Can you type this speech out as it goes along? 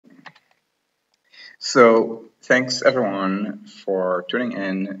So, thanks everyone for tuning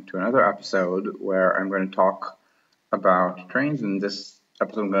in to another episode where I'm going to talk about trains. In this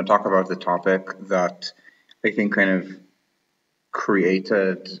episode, I'm going to talk about the topic that I think kind of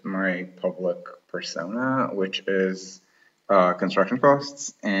created my public persona, which is construction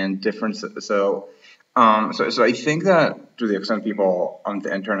costs and differences. So I think that to the extent people on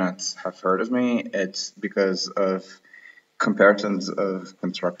the internet have heard of me, it's because of comparisons of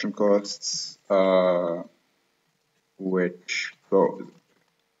construction costs, which go,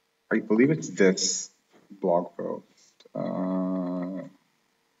 I believe it's this blog post.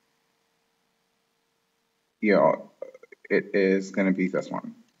 Yeah, it is going to be this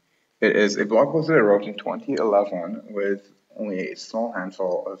one. It is a blog post that I wrote in 2011 with only a small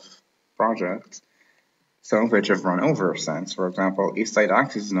handful of projects, some of which have run over since. For example, East Side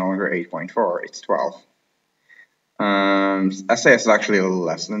Access is no longer 8.4, it's 12. SAS is actually a little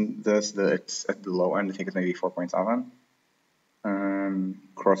less than this. It's at the low end. I think it's maybe 4.7.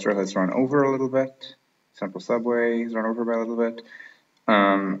 Crossrail has run over a little bit. Central Subway has run over by a little bit.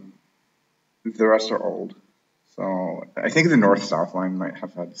 The rest are old. So I think the North-South line might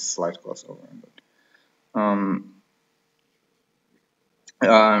have had a slight crossover.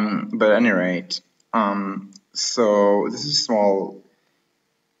 But at any rate, so this is a small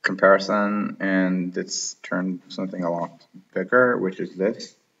comparison, and it's turned something a lot bigger, which is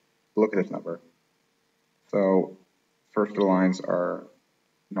this. Look at this number. So first the lines are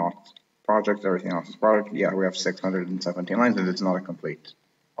not projects, everything else is product. Yeah, we have 617 lines, and it's not a complete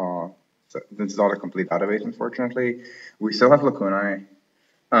this is not a complete database, unfortunately. We still have lacunae.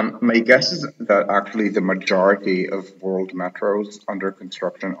 My guess is that actually the majority of world metros under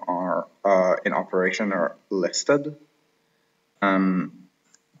construction are in operation are listed.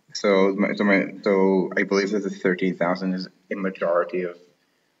 So I believe that the 13,000 is a majority of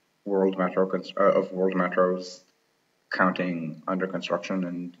world metros counting under construction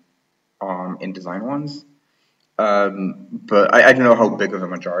and in design ones. But I don't know how big of a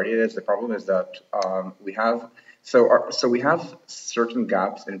majority it is. The problem is that we have certain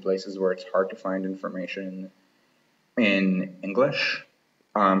gaps in places where it's hard to find information in English.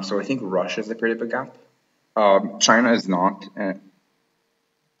 So I think Russia is a pretty big gap. China is not.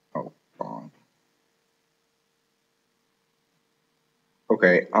 Oh God.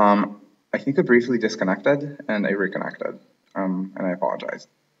 Okay. I think I briefly disconnected and I reconnected. And I apologize.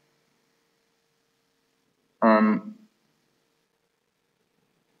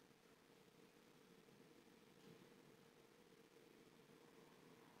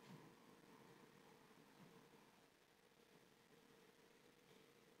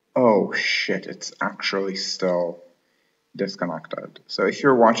 Oh shit! It's actually still disconnected. So if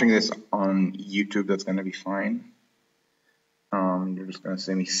you're watching this on YouTube, that's going to be fine. You're just going to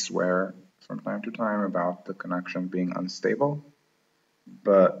see me swear from time to time about the connection being unstable.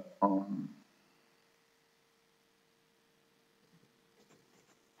 But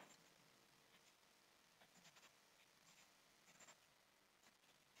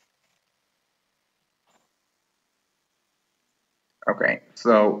okay,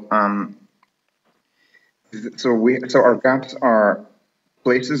 so our gaps are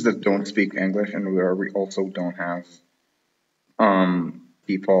places that don't speak English and where we also don't have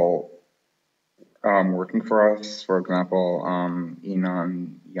people working for us. For example,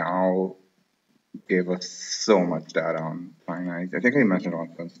 Inan Yao gave us so much data on finite. I think I mentioned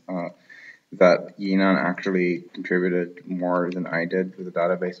once that Yinan actually contributed more than I did to the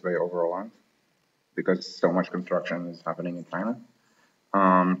database by overall length because so much construction is happening in China.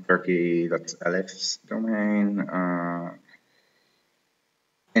 Turkey, that's Elif's domain.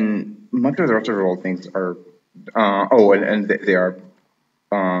 And much of the rest of the world things are, and they are,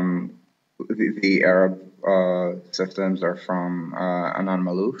 the Arab systems are from Anan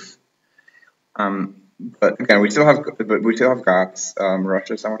Malouf. But again, we still have gaps.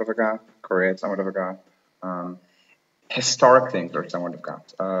 Russia is somewhat of a gap. Korea is somewhat of a gap. Historic things are somewhat of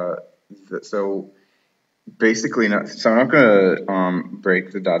gaps. So basically, so I'm not going to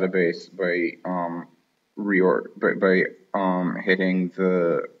break the database by hitting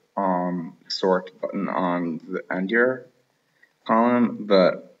the sort button on the end year column,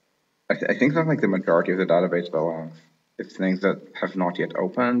 but I think something like the majority of the database belongs. It's things that have not yet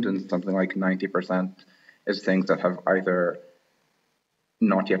opened, and something like 90% is things that have either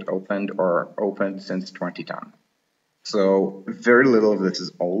not yet opened or opened since 2010. So very little of this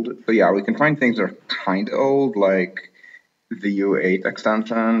is old. But yeah, we can find things that are kind of old, like the U8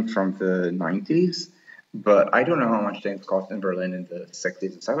 extension from the 90s. But I don't know how much things cost in Berlin in the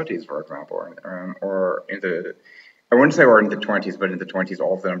 60s and 70s, for example, or in the I wouldn't say we're in the 20s, but in the 20s,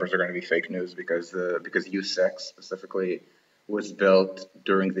 all of the numbers are going to be fake news because U6 specifically was built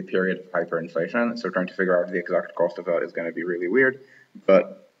during the period of hyperinflation. So trying to figure out the exact cost of that is going to be really weird.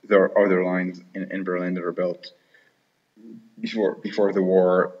 But there are other lines in Berlin that are built before the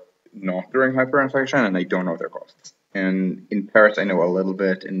war, not during hyperinflation, and I don't know their costs. And in Paris, I know a little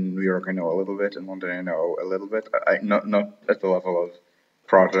bit. In New York, I know a little bit. In London, I know a little bit. Not at the level of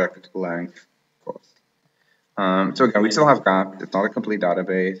project length cost. So again, we still have gaps. It's not a complete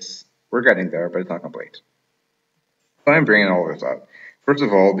database. We're getting there, but it's not complete. So I'm bringing all of this up. First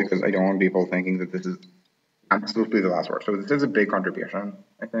of all, because I don't want people thinking that this is absolutely the last word. So this is a big contribution,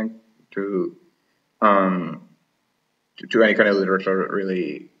 I think, to any kind of literature that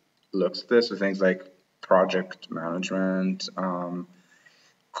really looks at this. So things like project management,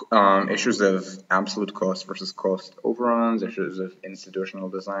 issues of absolute cost versus cost overruns, issues of institutional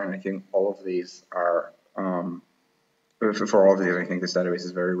design. I think all of these are for all of these, I think this database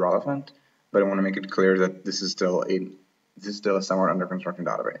is very relevant, but I want to make it clear that this is still a somewhat under construction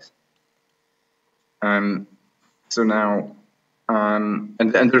database. So now, and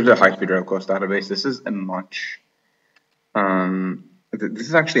there's the high-speed rail cost database. This is a much, this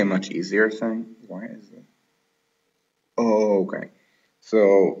is actually a much easier thing. Why is it? Oh, okay.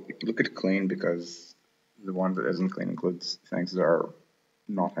 So look at clean because the one that isn't clean includes things that are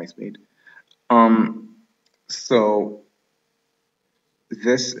not high speed. So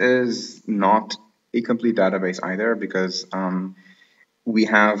this is not a complete database either because we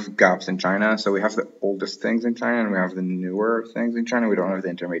have gaps in China. So we have the oldest things in China and we have the newer things in China. We don't have the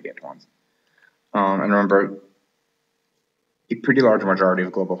intermediate ones. And remember, a pretty large majority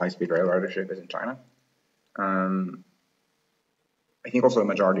of global high-speed rail ridership is in China. I think also a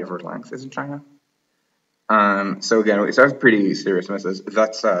majority of route length is in China. So again, it's a pretty serious misses.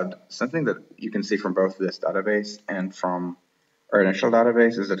 That said, something that you can see from both this database and from our initial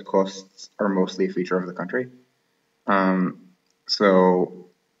database is that costs are mostly a feature of the country. So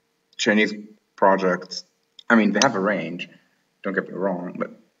Chinese projects, I mean, they have a range, don't get me wrong,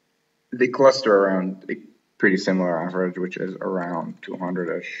 but they cluster around a pretty similar average, which is around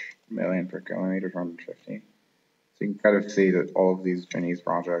 200-ish million per kilometer, 250. So you can kind of see that all of these Chinese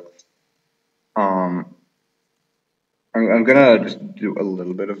projects, I'm gonna just do a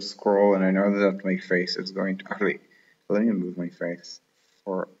little bit of scroll, and I know that my face is going to actually. Let me move my face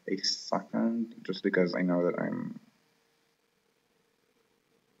for a second, just because I know that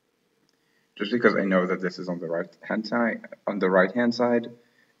this is on the right hand side,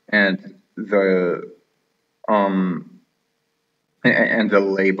 and the and the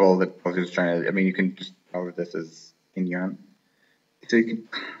label that poses China. I mean, you can just tell that this is in yuan. So you can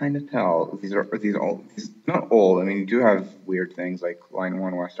kind of tell these not all. I mean, you do have weird things like Line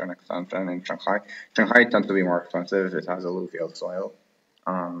 1 Western Extension in Shanghai. Shanghai tends to be more expensive. It has alluvial soil.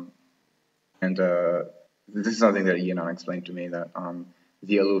 This is something that Yinan explained to me, that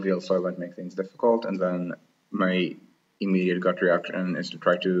the alluvial soil might make things difficult. And then my immediate gut reaction is to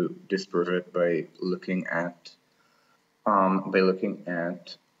try to disprove it by looking at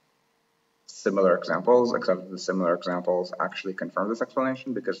similar examples, except the similar examples actually confirm this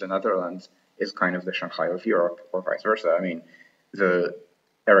explanation because the Netherlands is kind of the Shanghai of Europe, or vice versa. I mean, the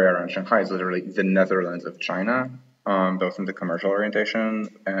area around Shanghai is literally the Netherlands of China, both in the commercial orientation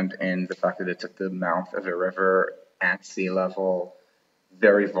and in the fact that it's at the mouth of a river at sea level,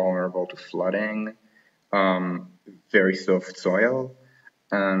 very vulnerable to flooding, very soft soil.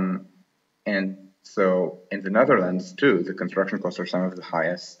 And so in the Netherlands, too, the construction costs are some of the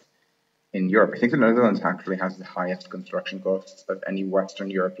highest in Europe. I think the Netherlands actually has the highest construction costs of any Western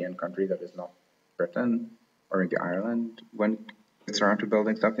European country that is not Britain or maybe Ireland when it's around to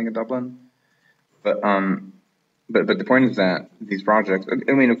building something in Dublin. But the point is that these projects,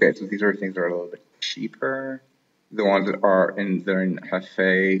 I mean, okay, so these are things that are a little bit cheaper. The ones that are in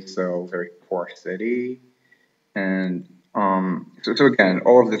Hefei, so very poor city. And so again,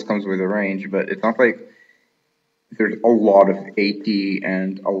 all of this comes with a range, but it's not like there's a lot of 80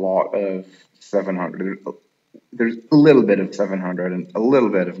 and a lot of 700. There's a little bit of 700 and a little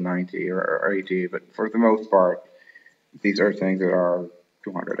bit of 90 or 80, but for the most part, these are things that are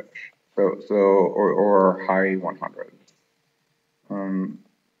 200-ish. Or high 100.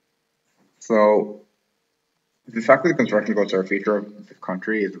 So the fact that the construction costs are a feature of the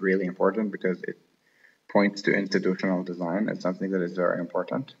country is really important because it points to institutional design as something that is very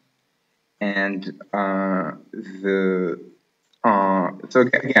important. And so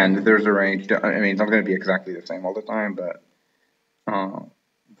again, there's a range. I mean, it's not going to be exactly the same all the time, but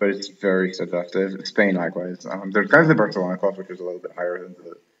it's very suggestive. Spain, likewise. There's kind of the Barcelona cost, which is a little bit higher than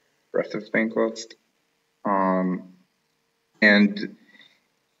the rest of Spain cost. And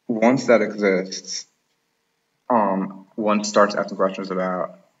once that exists, one starts asking questions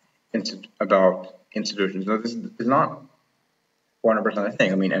about institutions. Now, this is not 100% a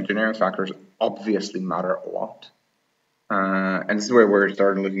thing. I mean, engineering factors obviously matter a lot. And this is where we're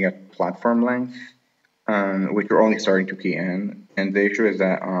starting looking at platform length, which we're only starting to key in. And the issue is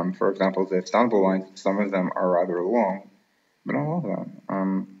that, for example, the Istanbul lines, some of them are rather long, but not all of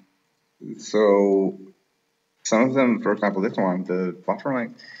them. So some of them, for example, this one, the platform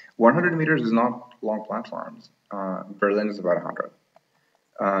length, 100 meters is not long platforms. Berlin is about 100.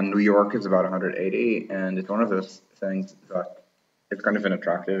 New York is about 180, and it's one of those things that it's kind of an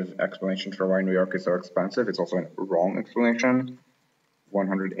attractive explanation for why New York is so expensive. It's also a wrong explanation.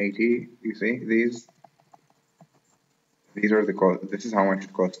 180, you see these? These are the cost. This is how much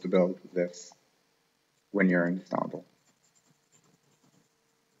it costs to build this when you're in Istanbul.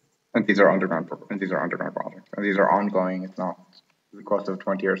 And these are underground projects, and these are ongoing. It's not the cost of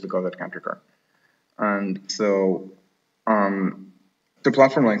 20 years ago that can't recur. And so, the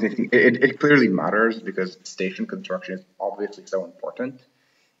platform length, I think it clearly matters because station construction is obviously so important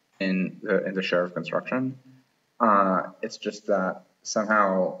in the share of construction. It's just that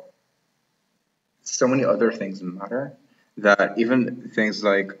somehow so many other things matter that even things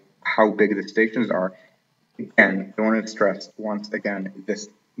like how big the stations are. Again, I want to stress once again, this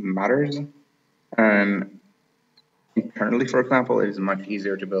matters. Internally, for example, it is much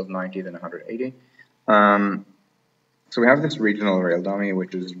easier to build 90 than 180. So we have this regional rail dummy,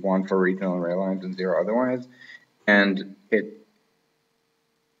 which is 1 for regional rail lines and 0 otherwise, and it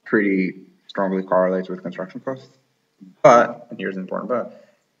pretty strongly correlates with construction costs. But, and here's an important but,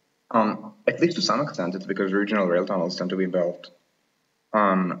 at least to some extent, it's because regional rail tunnels tend to be built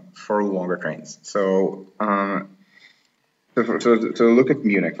for longer trains. So, so look at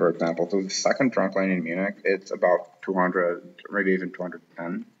Munich, for example. So the second trunk line in Munich, it's about 200, maybe even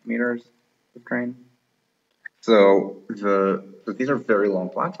 210 meters of train. So these are very long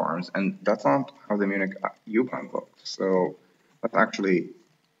platforms, and that's not how the Munich U-Bahn looks. So let's actually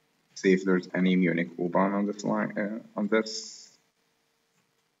see if there's any Munich U-Bahn on this line. On this,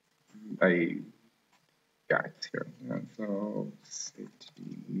 yeah, it's here. So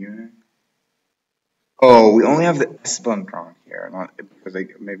city Munich. Oh, we only have the S-Bahn trunk here, not because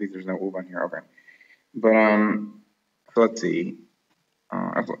maybe there's no U-Bahn here. Okay, but so let's see.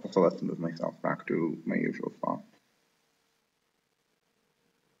 So let's move myself back to my usual spot.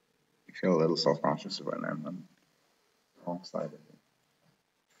 I feel a little self-conscious when I'm on the wrong side of it.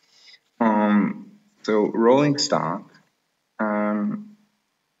 So rolling stock.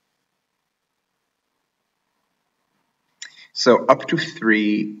 So up to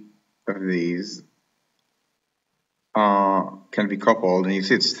 3 of these can be coupled, and you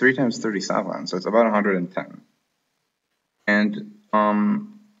see it's 3 times 37, so it's about 110. And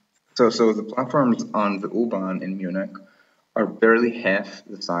so the platforms on the U-Bahn in Munich are barely half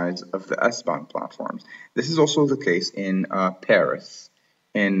the size of the S-Bahn platforms. This is also the case in Paris.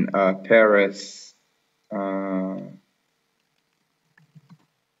 In Paris, I'm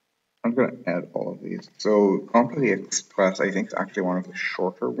going to add all of these. So Compagnie Express, I think, is actually one of the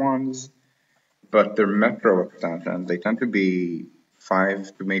shorter ones, but their metro extensions, they tend to be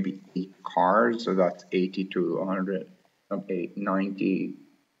 5 to maybe 8 cars, so that's 80 to 100, 90.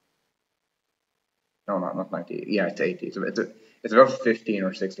 No, not 90. Yeah, it's 80. So it's about 15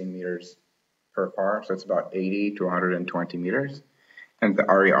 or 16 meters per car, so it's about 80 to 120 meters. And the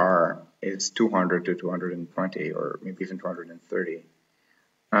RER is 200 to 220, or maybe even 230.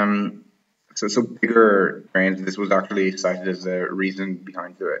 So bigger trains, this was actually cited as the reason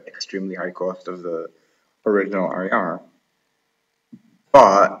behind the extremely high cost of the original RER.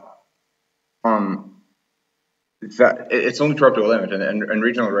 But that it's only true up to a limit, and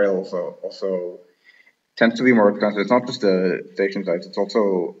regional rail also tends to be more expensive. It's not just the station size, it's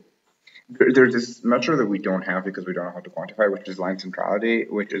also there's this measure that we don't have because we don't know how to quantify, which is line centrality,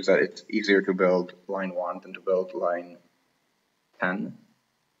 which is that it's easier to build line 1 than to build line 10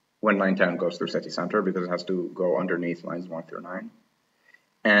 when line 10 goes through city center because it has to go underneath lines 1 through 9.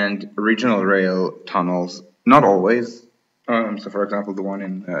 And regional rail tunnels, not always. So for example, the one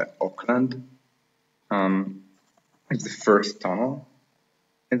in Auckland is the first tunnel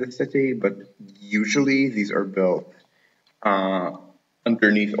in the city, but usually these are built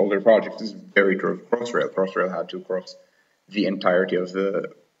underneath older projects. This is very true of Crossrail. Crossrail had to cross the entirety of the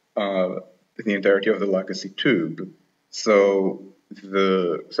legacy tube. So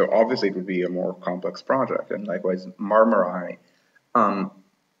obviously it would be a more complex project, and likewise Marmarai.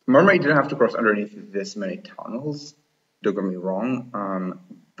 Marmarai didn't have to cross underneath this many tunnels. Don't get me wrong,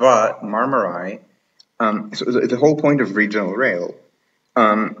 but Marmarai So the whole point of regional rail.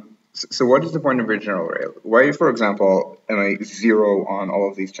 So what is the point of regional rail? Why, for example, am I zero on all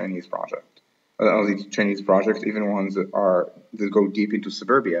of these Chinese projects? All these Chinese projects, even ones that go deep into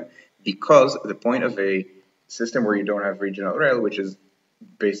suburbia, because the point of a system where you don't have regional rail, which is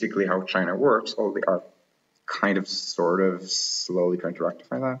basically how China works, although they are kind of sort of slowly trying to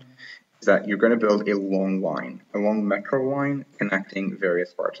rectify that, is that you're going to build a long metro line connecting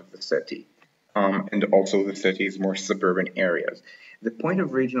various parts of the city, and also the city's more suburban areas. The point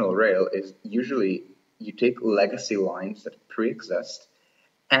of regional rail is usually you take legacy lines that pre-exist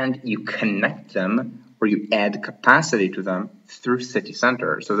and you connect them or you add capacity to them through city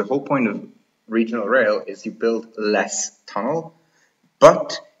center. So the whole point of regional rail is you build less tunnel,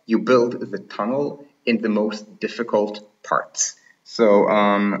 but you build the tunnel in the most difficult parts. So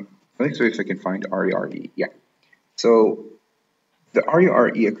let's see if I can find RERE. Yeah. So the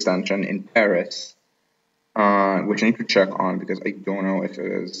RERE extension in Paris, which I need to check on because I don't know if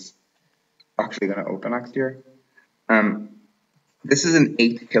it is actually going to open next year. This is an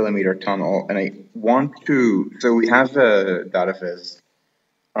 8 kilometer tunnel, and I want to. So we have a data viz,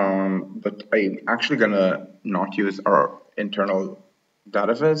 but I'm actually gonna not use our internal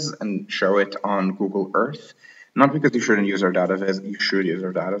data viz and show it on Google Earth. Not because you shouldn't use our data viz, you should use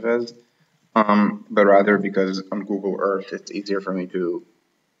our data viz, but rather because on Google Earth it's easier for me to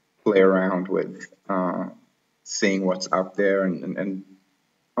play around with seeing what's out there and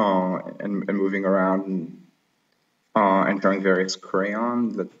moving around and showing various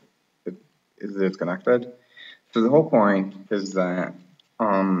crayons that is connected. So the whole point is that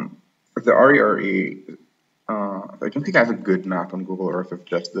the RERE, I don't think I have a good map on Google Earth of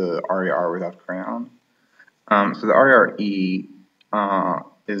just the RER without crayon. So the RERE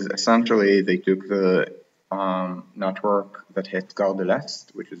is essentially they took the network that hits Gare de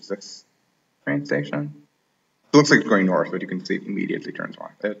l'Est, which is this train station. It looks like it's going north, but you can see it immediately turns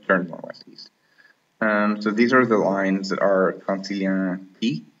west. It turns northwest east. So these are the lines that are Transilien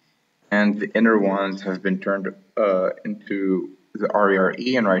P, and the inner ones have been turned into the RERE,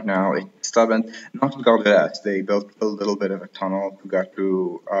 and right now it's stubborn. Not to Gare de l'Est, they built a little bit of a tunnel to get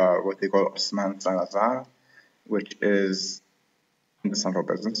to what they call Haussmann Saint-Lazare, which is in the central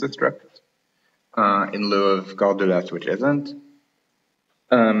business district, in lieu of Gare de l'Est, which isn't.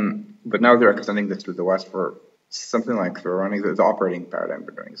 But now they're extending this to the west for something like they're running the operating paradigm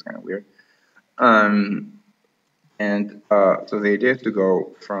they're doing is kind of weird. So the idea is to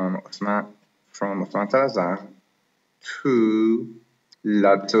go from Haussmann Saint-Lazare to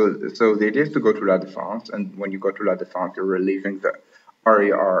so the idea is to go to La Défense, and when you go to La Défense, you're relieving the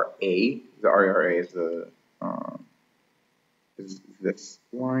RERA. The RERA is this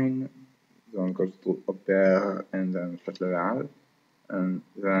line. Then goes to Aubert and then Châtelet, and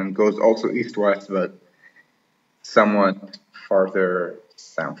then goes also east-west, but somewhat farther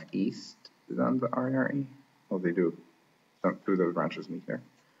southeast than the RERE. Well, they do. Two of those branches meet there.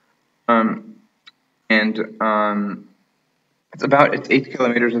 It's 8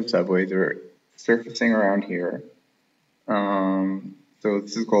 kilometers of subway. They're surfacing around here. So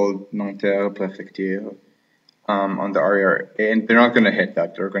this is called Nanterre Préfecture on the RER, and they're not going to hit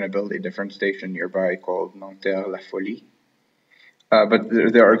that. They're going to build a different station nearby called Nanterre La Folie. But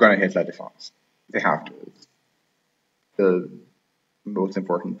they are going to hit La Défense. They have to. It's the most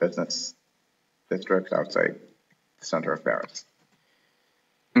important business district outside the center of Paris.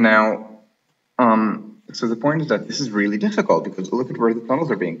 Now, so the point is that this is really difficult because look at where the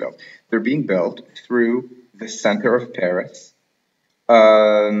tunnels are being built. They're being built through the center of Paris.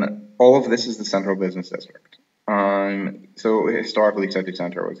 All of this is the central business district. So historically, city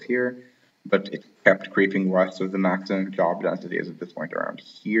center was here, but it kept creeping west, so the maximum job density is at this point around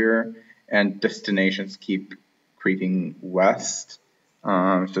here, and destinations keep creeping west.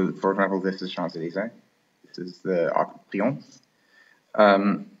 So, for example, this is Champs-Élysées. This is the Arc de Triomphe.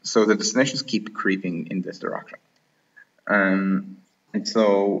 So the destinations keep creeping in this direction. And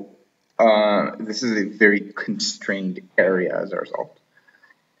so this is a very constrained area as a result.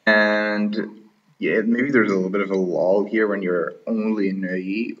 And yeah, maybe there's a little bit of a lull here when you're only in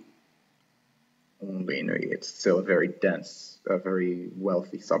Neuilly. It's still a very dense, a very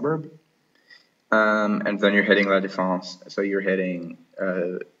wealthy suburb. And then you're hitting La Défense, so you're hitting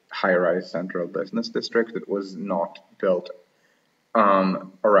a high-rise central business district that was not built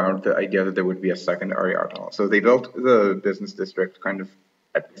around the idea that there would be a second RER tunnel. So they built the business district kind of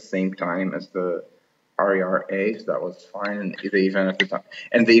at the same time as the RERA, so that was fine.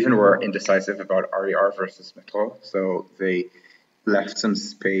 And they even were indecisive about RER versus metro. So they left some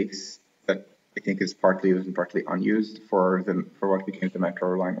space that I think is partly used and partly unused for what became the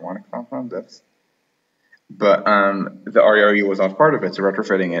Metro Line 1 example on this. but the RERE was not part of it, so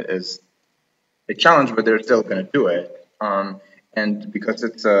retrofitting it is a challenge, but they're still going to do it. And because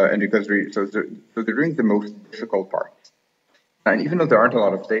it's so they're doing the most difficult part. And even though there aren't a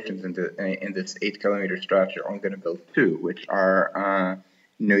lot of stations in this 8 kilometer stretch, you're only going to build two, which are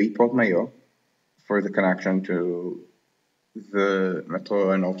Neuilly-Port-Maillot for the connection to the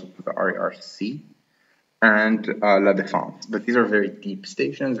metro and also to the RERC, and La Défense. But these are very deep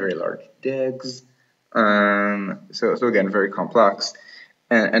stations, very large digs. So again, very complex.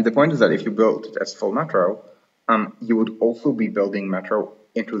 And the point is that if you built it as full metro, you would also be building metro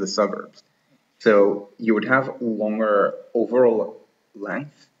into the suburbs. So you would have longer overall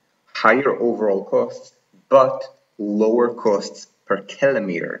length, higher overall costs, but lower costs per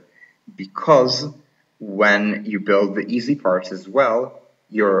kilometer, because when you build the easy parts as well,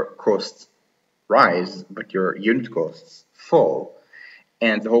 your costs rise, but your unit costs fall.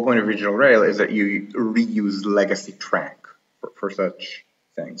 And the whole point of regional rail is that you reuse legacy track for such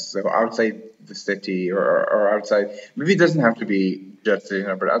things. So outside the city or outside, maybe it doesn't have to be just city,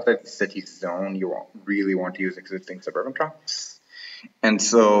 but outside the city zone, you really want to use existing suburban tracks. And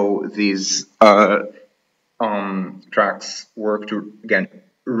so these tracks work to, again,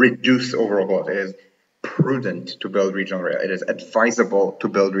 reduce overall cost. It is prudent to build regional rail. It is advisable to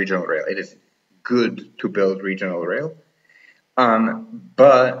build regional rail. It is good to build regional rail.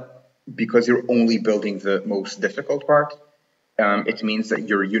 But because you're only building the most difficult part, it means that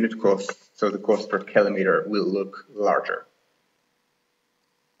your unit cost, so the cost per kilometer, will look larger.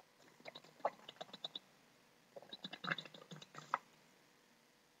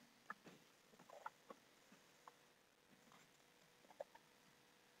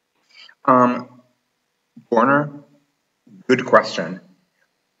 Borner, good question.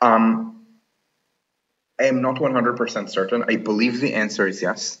 I am not 100% certain. I believe the answer is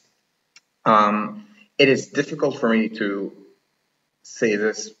yes. It is difficult for me to say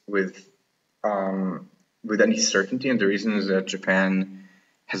this with any certainty, and the reason is that Japan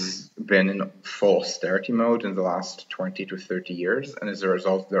has been in full austerity mode in the last 20 to 30 years, and as a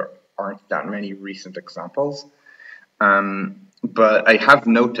result, there aren't that many recent examples. But I have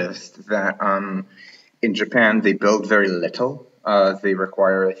noticed that in Japan, they build very little. They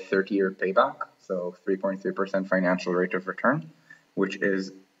require a 30-year payback, so 3.3% financial rate of return, which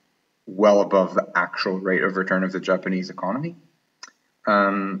is well above the actual rate of return of the Japanese economy.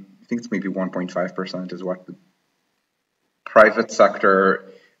 I think it's maybe 1.5% is what the private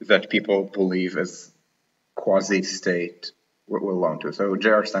sector that people believe is quasi-state will loan to. So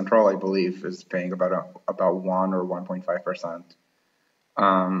JR Central, I believe, is paying about 1 or 1.5%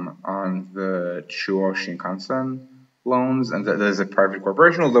 on the Chuo Shinkansen loans, and that is a private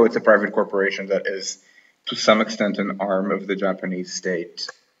corporation, although it's a private corporation that is to some extent an arm of the Japanese state.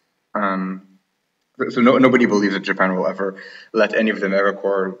 So nobody believes that Japan will ever let any of the mega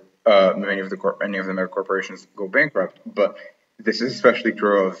corporations go bankrupt. But this is especially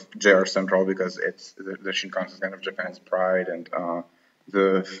true of JR Central because it's the Shinkansen is kind of Japan's pride, and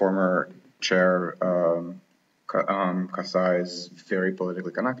the former chair Kasai is very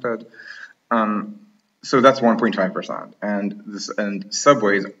politically connected. So that's 1.5%, and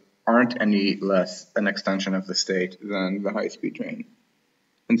subways aren't any less an extension of the state than the high-speed train,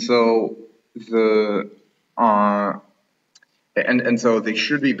 and so so they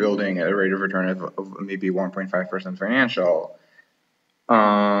should be building at a rate of return of maybe 1.5% financial.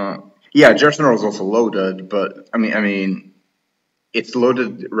 Yeah, Jerson is also loaded, but I mean, it's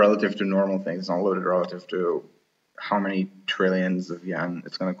loaded relative to normal things. It's not loaded relative to how many trillions of yen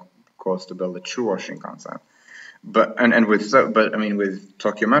it's going to cost to build a Chuo Shinkansen. But with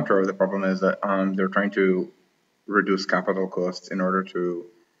Tokyo Metro, the problem is that they're trying to reduce capital costs in order to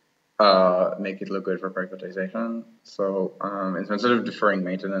make it look good for privatization. So instead of deferring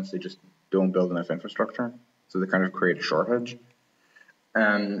maintenance, they just don't build enough infrastructure. So they kind of create a shortage.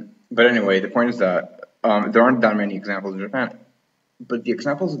 But anyway, the point is that there aren't that many examples in Japan, but the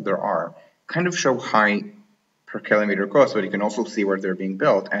examples that there are kind of show high per kilometer costs, but you can also see where they're being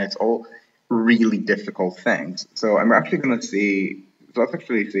built, and it's all really difficult things. So I'm actually going to see, so let's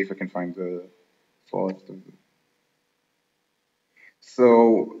actually see if I can find the full list of them.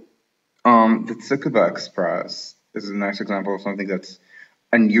 So the Tsukuba Express is a nice example of something that's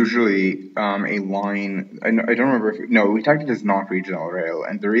unusually a line. I don't remember if no, we tagged it as not regional rail,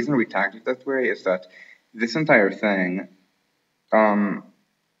 and the reason we tagged it that way is that this entire thing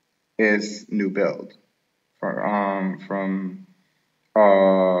is new build from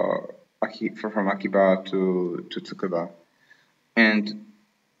Akiba to Tsukuba, and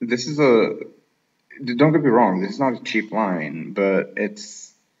this is don't get me wrong, this is not a cheap line, but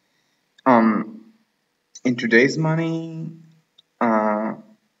it's in today's money, uh,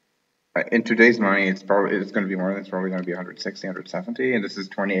 it's going to be more. It's probably going to be 160, 170, and this is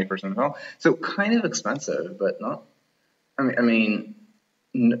 28% off. So kind of expensive, but not.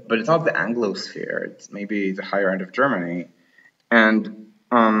 But it's not the Anglosphere. It's maybe the higher end of Germany, and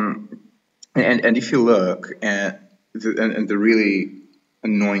if you look at the really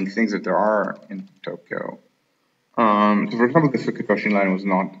annoying things that there are in Tokyo, so for example, the Fukutoshi line was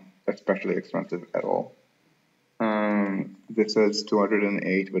not especially expensive at all. This says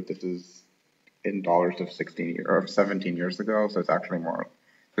 208, but this is in dollars of 17 years ago, so it's actually more.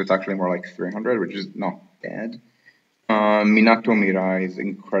 So it's actually more like 300, which is not bad. Minato Mirai is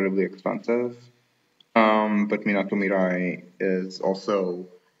incredibly expensive, but Minato Mirai is also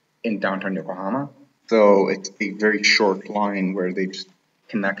in downtown Yokohama, so it's a very short line where they just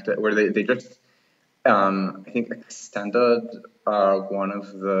connect it, where they just I think extended one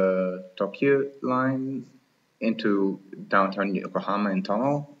of the Tokyo lines into downtown Yokohama in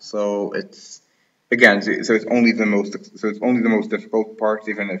tunnel. So it's again, so it's only the most difficult part,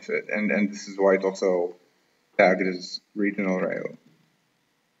 even if it, and this is why it's also tagged as regional rail.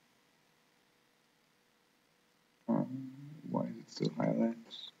 Why is it still highlighted?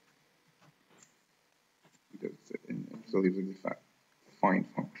 Because it still uses the find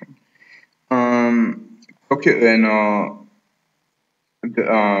function. Okay, and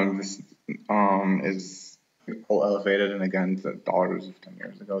this is all elevated, and again, the dollars of 10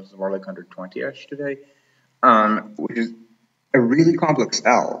 years ago, it's more like 120-ish today, which is a really complex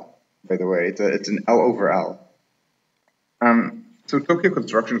L, by the way. It's an L over L. So Tokyo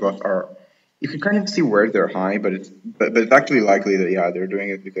construction costs are, you can kind of see where they're high, but it's actually likely that yeah, they're doing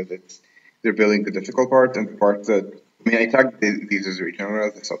it because they're building the difficult parts and the parts that, I mean, I tagged these as regional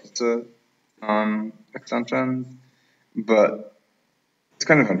rails, I thought it's a extension, but it's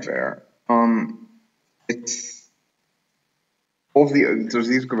kind of unfair. It's all of there's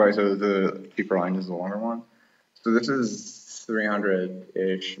these goodbyes, so the cheaper line is the longer one. So this is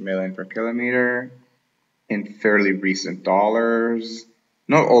 300-ish million per kilometer in fairly recent dollars.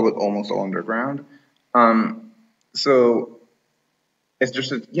 Not all, but almost all underground. So it's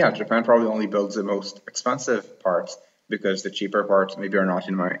just that, yeah, Japan probably only builds the most expensive parts because the cheaper parts maybe are not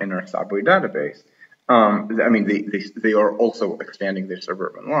in our subway database. I mean, they are also expanding their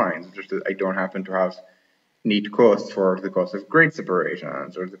suburban lines. Just that I don't happen to have neat costs for the cost of grade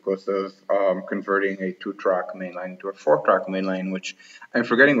separations or the cost of converting a 2-track main line into a 4-track main line, which I'm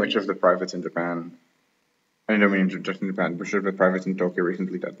forgetting which of the privates in Japan. I don't mean just in Japan, but sure the privates in Tokyo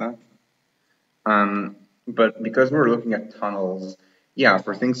recently did that. But because we're looking at tunnels, yeah,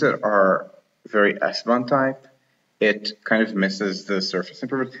 for things that are very S-Bahn type, it kind of misses the surface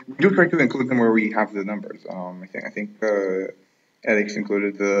improvements. We do try to include them where we have the numbers. I think Alex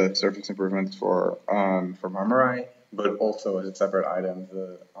included the surface improvements for Mamurai, but also as a separate item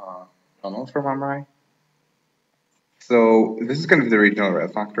the tunnels for Mamurai. So this is kind of the regional rail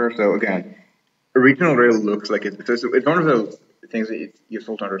factor. So again, a regional rail looks like it's one of those things that it's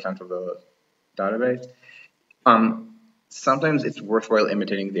useful to understand from the database. Sometimes it's worthwhile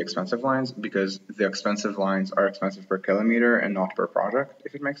imitating the expensive lines because the expensive lines are expensive per kilometer and not per project,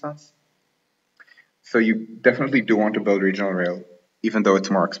 if it makes sense. So you definitely do want to build regional rail, even though it's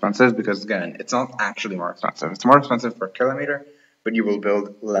more expensive, because again, it's not actually more expensive. It's more expensive per kilometer, but you will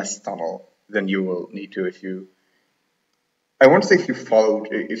build less tunnel than you will need to if you. I won't say if you follow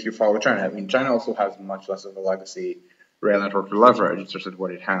China. I mean, China also has much less of a legacy rail network to leverage. It's just that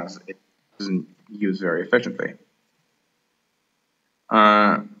what it has, it doesn't use very efficiently.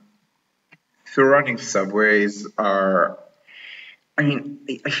 Through running subways are, I mean,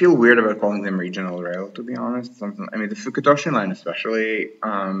 I feel weird about calling them regional rail, to be honest. I mean, the Fukutoshi line especially,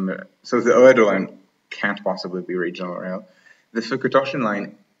 so the Oedo line can't possibly be regional rail. The Fukutoshi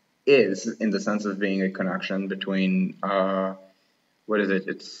line is, in the sense of being a connection between, what is it?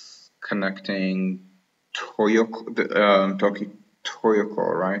 It's connecting Toyoko,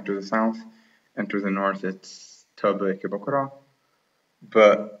 right, to the south, and to the north it's Tobe Ikebukuro.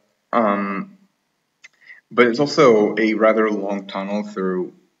 But it's also a rather long tunnel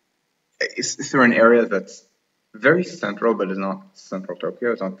through an area that's very central, but is not central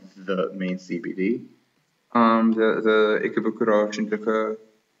Tokyo. It's not the main CBD. The Ikebukuro, Shinjuku,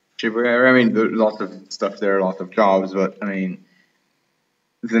 Shibuya area. I mean, there's lots of stuff there, lots of jobs, but I mean,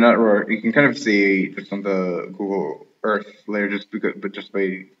 the network you can kind of see just on the Google Earth layer, just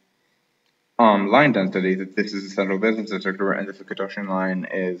by line density that this is a central business district, and the Fukutoshi line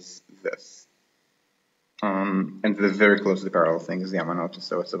is this. And the very closely parallel thing is Yamanote,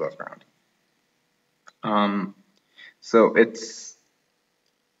 so it's above ground. So it's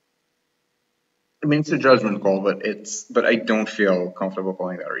I mean, it's a judgment call, but I don't feel comfortable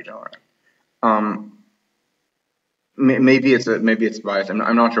calling that a regional rail. Um, maybe it's biased.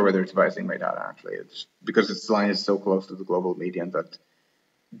 I'm not sure whether it's biasing my data actually. It's because this line is so close to the global median that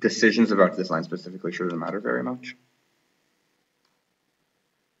decisions about this line specifically shouldn't matter very much.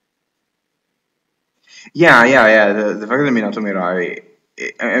 Yeah. The fact that Minato Mirai,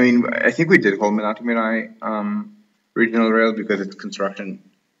 I mean, I think we did call Minato Mirai regional rail because its construction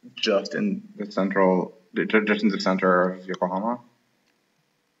just in the just in the center of Yokohama.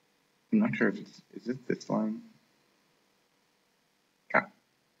 I'm not sure if is it this line? Yeah,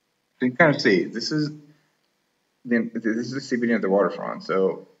 you can kind of see this is the CBD of the waterfront.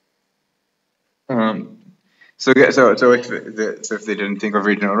 Um, so if they didn't think of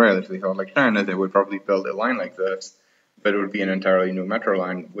regional rail, if they thought like China, they would probably build a line like this, but it would be an entirely new metro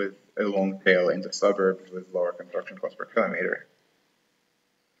line with a long tail in the suburbs with lower construction cost per kilometer.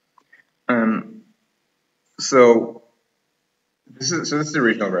 Um, so this is the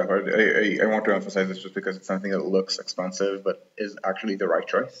regional rail. I want to emphasize this just because it's something that looks expensive, but is actually the right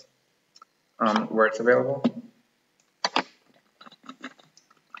choice where it's available.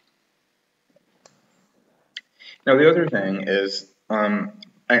 Now, the other thing is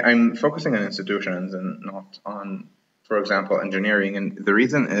I'm focusing on institutions and not on, for example, engineering. And the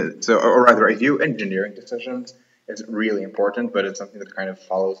reason is, or rather, I view engineering decisions as really important, but it's something that kind of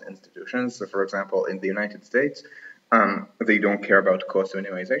follows institutions. So, for example, in the United States, they don't care about cost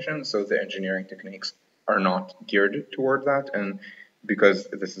minimization, so the engineering techniques are not geared toward that. And because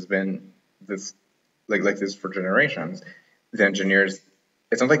this has been this like this for generations, the engineers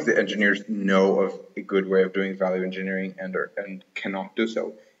it's not like the engineers know of a good way of doing value engineering and cannot do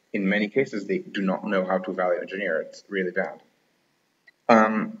so. In many cases, they do not know how to value engineer. It's really bad.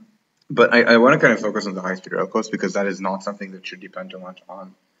 But I want to kind of focus on the high-speed rail coast because that is not something that should depend too much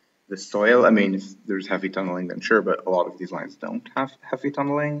on the soil. I mean, if there's heavy tunneling, then sure, but a lot of these lines don't have heavy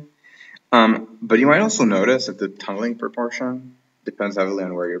tunneling. But you might also notice that the tunneling proportion depends heavily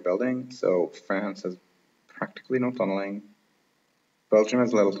on where you're building. So France has practically no tunneling. Belgium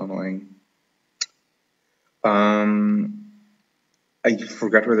has little tunneling. I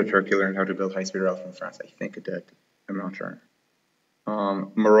forgot whether Turkey learned how to build high-speed rail from France. I think it did. I'm not sure.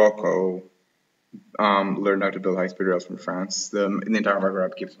 Morocco learned how to build high-speed rails from France. The entire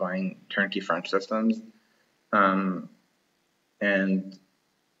Maghreb keeps buying turnkey French systems, and they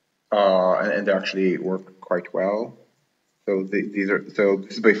actually work quite well. So this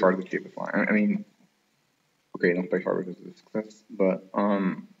is by far the cheapest line. I mean, okay, not by far because of the success, but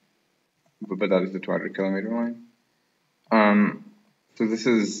that is the 200 kilometer line. So this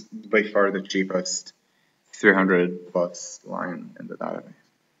is by far the cheapest 300 plus line in the database.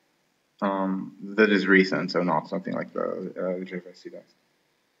 That is recent, so not something like the JFSC does.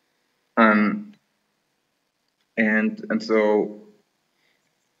 And so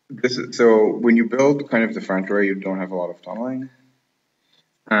so when you build kind of the French way, you don't have a lot of tunneling.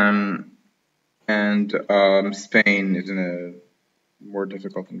 And Spain is in a more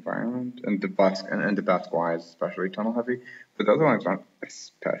difficult environment, and the Basque line is especially tunnel heavy, but the other ones aren't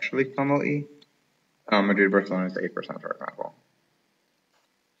especially tunnel-y. Madrid, Barcelona is 8%, for example.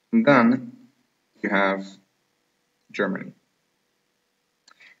 And then you have Germany.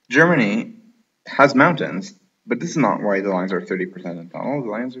 Germany has mountains, but this is not why the lines are 30% in tunnel. The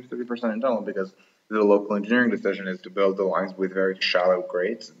lines are 30% in tunnel because the local engineering decision is to build the lines with very shallow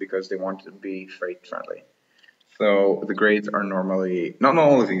grades because they want to be freight friendly. So the grades are normally, not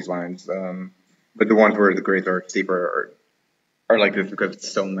all of these lines, but the ones where the grades are steeper are like this because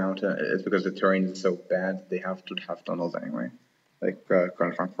it's so mountain, it's because the terrain is so bad, they have to have tunnels anyway, like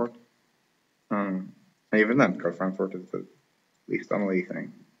Köln Frankfurt. And even then, Köln Frankfurt is the least tunnel-y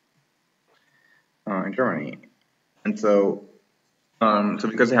thing in Germany. And so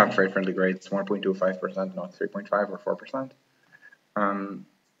because they have trade-friendly grades, 1.25%, not 3.5 or 4%,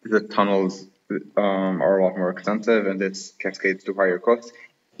 the tunnels are a lot more expensive, and this cascades to higher costs.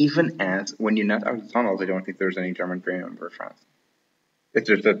 Even as when you net out the tunnels, I don't think there's any German premium for France. It's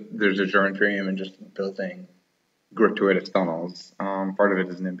just that there's a German premium in just building gratuitous tunnels. Part of it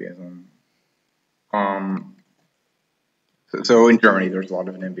is NIMBYism. So in Germany, there's a lot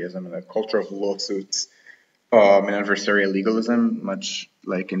of NIMBYism and a culture of lawsuits and adversarial legalism, much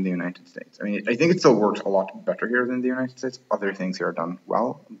like in the United States. I mean, I think it still works a lot better here than the United States. Other things here are done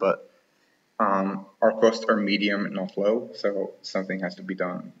well, but our costs are medium, not low, so something has to be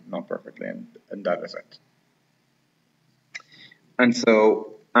done not perfectly, and that is it. And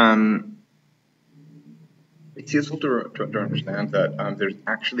so it's useful to understand that there's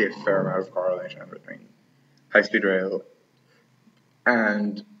actually a fair amount of correlation between high-speed rail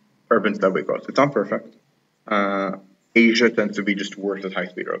and urban subway costs. It's not perfect. Uh, Asia tends to be just worse at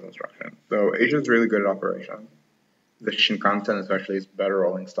high-speed rail construction. So Asia is really good at operation. The Shinkansen especially is better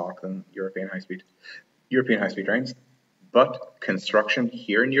rolling stock than European high-speed trains. But construction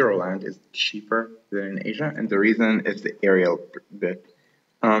here in Euroland is cheaper than in Asia, and the reason is the aerial bit.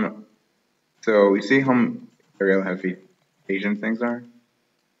 Um, so we see how aerial heavy Asian things are,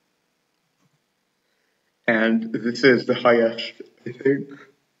 and this is the highest, I think,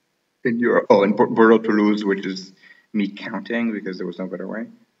 in Europe. Oh, in Bordeaux Toulouse, which is me counting because there was no better way.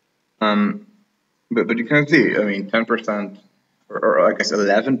 Um, but you can see, I mean, 10% or I guess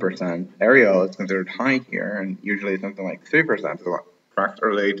 11% aerial is considered high here, and usually something like 3%. So tracks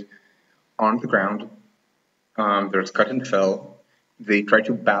are laid on the ground. There's cut and fill. They try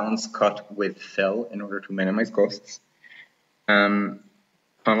to balance cut with fill in order to minimize costs.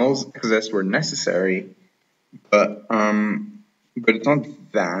 Tunnels exist where necessary, but it's not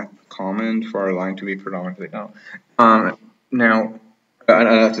that common for a line to be predominantly down. Now,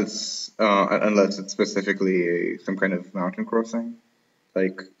 unless it's specifically some kind of mountain crossing,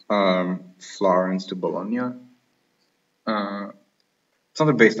 like Florence to Bologna. It's not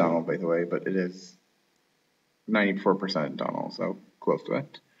a base tunnel, by the way, but it is 94% tunnel, so close to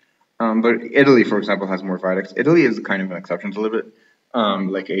it. But Italy, for example, has more viaducts. Italy is kind of an exception. It's a little bit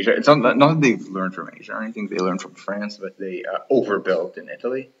like Asia. It's not that they've learned from Asia or anything. They learned from France, but they overbuilt in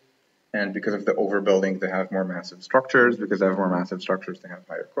Italy. And because of the overbuilding, they have more massive structures. Because they have more massive structures, they have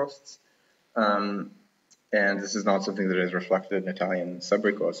higher costs. And this is not something that is reflected in Italian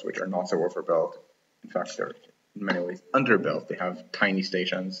subway costs, which are not so overbuilt. In fact, they're in many ways underbuilt. They have tiny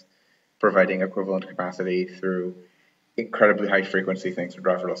stations providing equivalent capacity through incredibly high frequency thanks to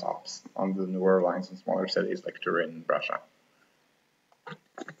driverless ops on the newer lines in smaller cities like Turin and Brescia.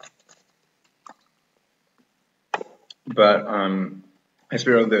 But as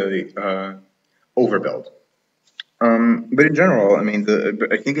for the overbuild. But in general, I mean,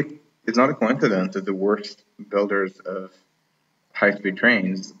 I think it's not a coincidence that the worst builders of high-speed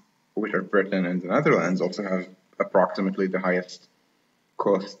trains, which are Britain and the Netherlands, also have approximately the highest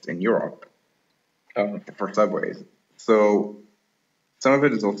costs in Europe for subways. So some of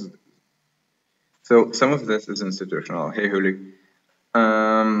it is also. So some of this is institutional. Hey, Huli.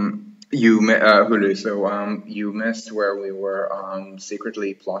 Hulu. So you missed where we were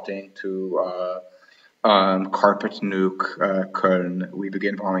secretly plotting to carpet nuke Köln. We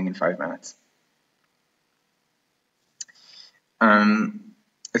begin bombing in 5 minutes.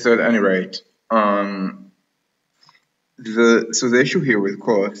 So at any rate, the issue here with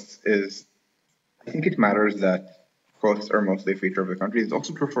costs is, I think it matters that costs are mostly a feature of the country. It's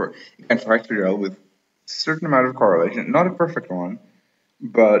also true for high-speed rail with a certain amount of correlation, not a perfect one,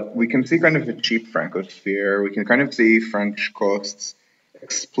 but we can see kind of a cheap Francosphere. We can kind of see French costs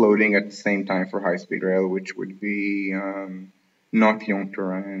exploding at the same time for high-speed rail, which would be not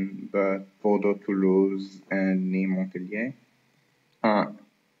Lyon-Turin, but Bordeaux-Toulouse and Nîmes-Montpellier.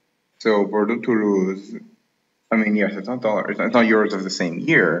 So Bordeaux-Toulouse, I mean, yes, it's not dollars, it's not euros of the same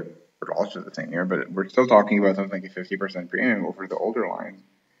year, or dollars of the same year, but we're still talking about something like a 50% premium over the older lines.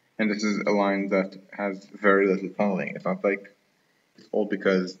 And this is a line that has very little tunneling. It's not like it's old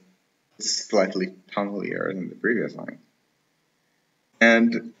because it's slightly tunnelier than the previous line.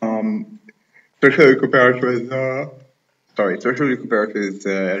 And especially compared with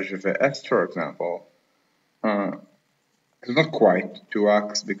LGVS, for example, it's not quite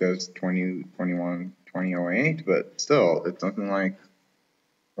 2x because 2021, 2008, but still, it's something like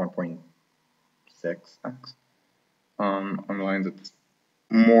 1.6x on lines that's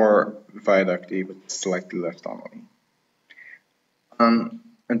more viaducty but slightly less tunnely.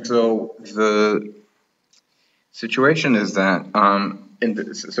 And so the situation is that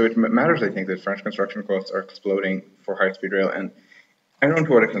so it matters, I think, that French construction costs are exploding for high-speed rail, and I don't know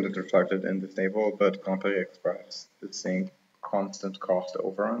to what extent it's reflected in this table, but Grand Paris Express is seeing constant cost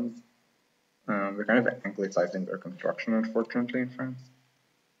overruns. They're kind of anglicizing their construction, unfortunately, in France.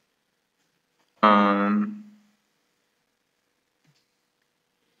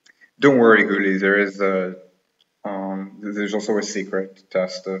 Don't worry, Guli, there's also a secret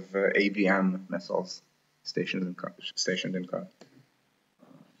test of ABM missiles stationed in Kut.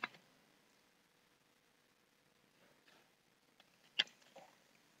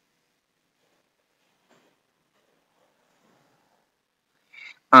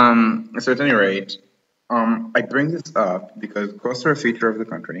 So at any rate, I bring this up because costs are a feature of the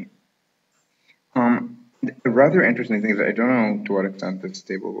country. A rather interesting thing that I don't know to what extent this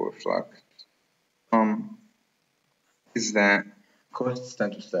table will reflect is that costs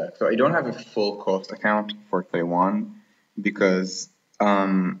tend to stack. So I don't have a full cost account for Taiwan because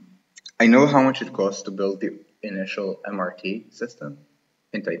I know how much it costs to build the initial MRT system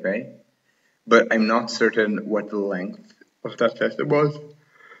in Taipei, but I'm not certain what the length of that system was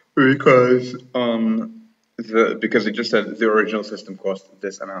because because it just said the original system cost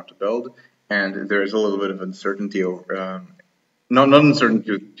this amount to build, and there is a little bit of uncertainty over not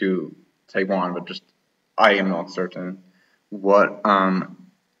uncertainty to Taiwan, but just I am not certain what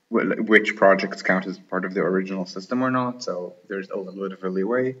which projects count as part of the original system or not. So there's a little bit of a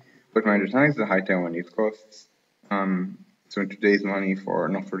leeway. But my understanding is the high Taiwanese costs. So in today's money, for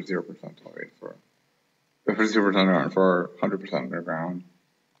not for 0% sorry, for 0% underground, for 100% underground.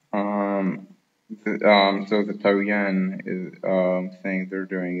 So the Tao Yuan is thing they're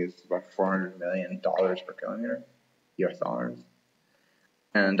doing is about $400 million per kilometer, US dollars.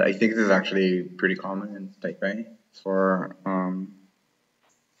 And I think this is actually pretty common in Taipei for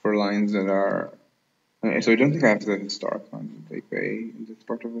lines that are. So I don't think I have the historic lines in Taipei in this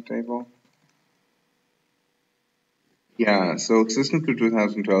part of the table. Yeah, so system to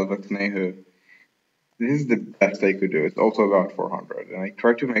 2012 at Nehu. This is the best I could do. It's also about 400, and I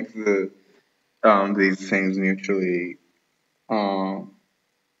try to make these things uh,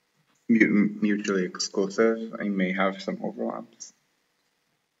 mutually exclusive. I may have some overlaps,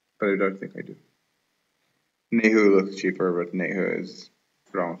 but I don't think I do. Nehu looks cheaper, but Nehu is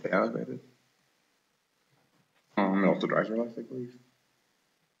predominantly elevated. And also driverless, I believe.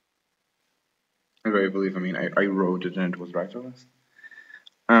 I believe, I mean, I wrote it and it was driverless.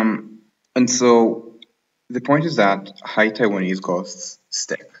 And so the point is that high Taiwanese costs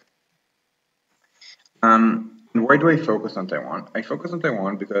stick. And why do I focus on Taiwan? I focus on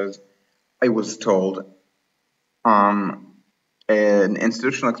Taiwan because I was told an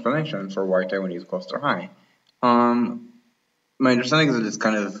institutional explanation for why Taiwanese costs are high. My understanding is that it's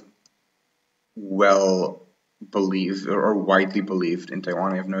kind of well believed or widely believed in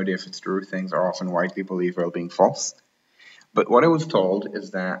Taiwan. I have no idea if it's true. Things are often widely believed while being false. But what I was told is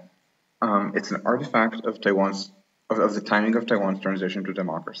that it's an artifact of of the timing of Taiwan's transition to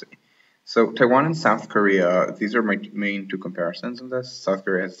democracy. So Taiwan and South Korea, these are my main two comparisons of this. South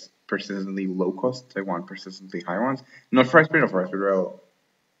Korea has persistently low cost, Taiwan persistently high ones. Not for high-speed or for high-speed rail.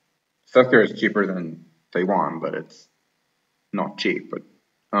 South Korea is cheaper than Taiwan, but it's not cheap. But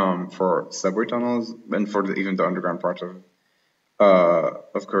for subway tunnels and for even the underground parts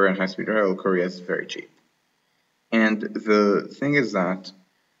of Korea and high-speed rail, Korea is very cheap. And the thing is that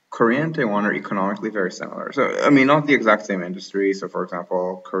Korea and Taiwan are economically very similar. So, I mean, not the exact same industry. So, for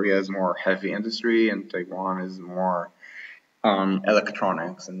example, Korea is more heavy industry and Taiwan is more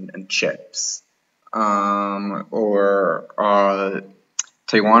electronics and chips. Taiwan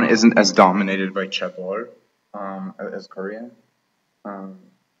isn't as dominated by chaebol as Korea.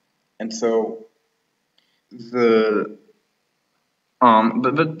 And so the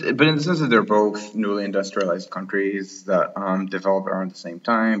but in the sense that they're both newly industrialized countries that developed around the same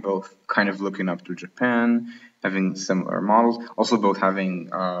time, both kind of looking up to Japan, having similar models, also both having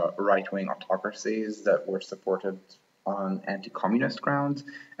right-wing autocracies that were supported on anti-communist grounds,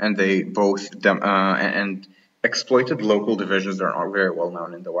 and they both and exploited local divisions that are not very well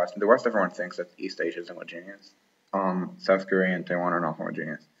known in the West. In the West, everyone thinks that East Asia is homogeneous. South Korea and Taiwan are not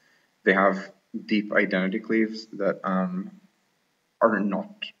homogeneous. They have deep identity cleaves that are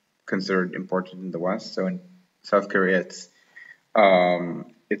not considered important in the West. So in South Korea, it's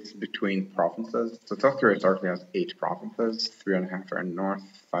between provinces. So South Korea historically has 8 provinces, 3.5 are in the north,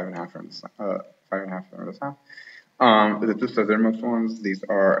 5.5 are in the 5.5 are in the south. The two southernmost ones, these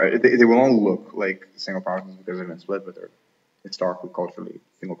are they will all look like single provinces because they've been split, but they're historically, culturally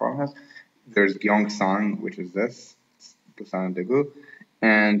single provinces. There's Gyeongsang, which is this, Busan and Daegu,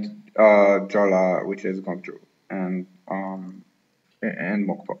 and Jeolla, which is Gwangju, and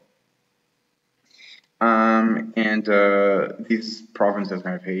Mokpo. These provinces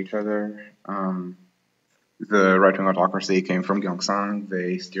kind of hate each other. The right-wing autocracy came from Gyeongsang.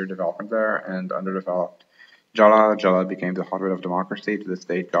 They steered development there, and underdeveloped Jeolla became the hotbed of democracy. To this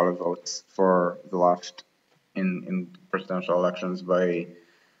day, Jeolla votes for the left in presidential elections by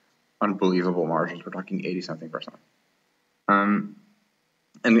unbelievable margins. We're talking 80-something%.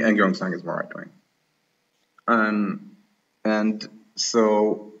 And Gyeongsang is more right-wing. And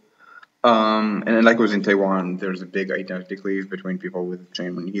so and like it was in Taiwan, there's a big identity cleave between people with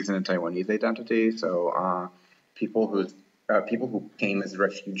Chinese and Taiwanese identity. So people who came as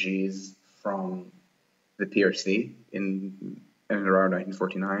refugees from the PRC in around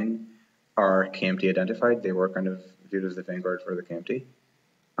 1949 are KMT identified. They were kind of viewed as the vanguard for the KMT,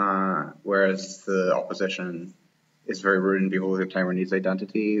 whereas the opposition is very rooted in people with Taiwanese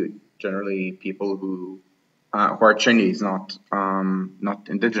identity. Generally, people who who are Chinese, not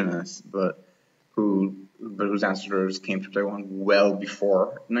indigenous, but whose ancestors came to Taiwan well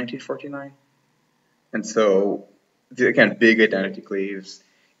before 1949. And so, again, big identity cleaves,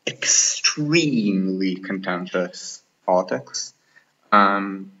 extremely contentious politics.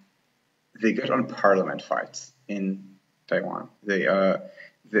 They get on parliament fights in Taiwan. They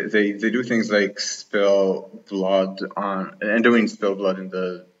do things like spill blood on, and don't mean spill blood in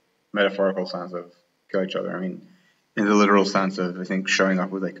the metaphorical sense of kill each other. I mean in the literal sense of, I think, showing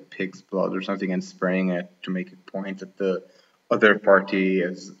up with like pig's blood or something and spraying it to make a point that the other party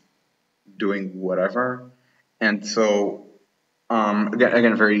is doing whatever. And so,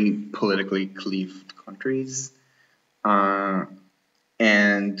 again, very politically cleaved countries. Uh,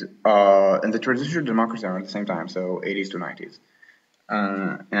 and the transition to democracy are at the same time, so 80s to 90s.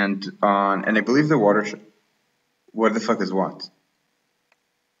 And I believe the watershed. What the fuck is what?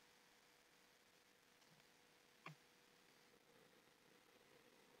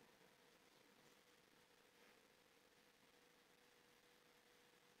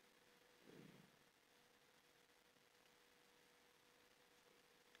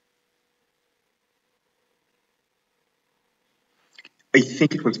 I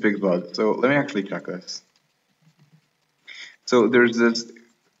think it was Big Blood. So let me actually check this. So there's this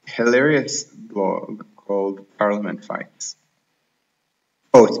hilarious blog called Parliament Fights.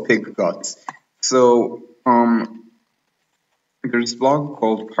 Oh, it's Pig Guts. So there's this blog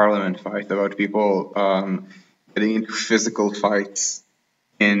called Parliament Fight about people getting into physical fights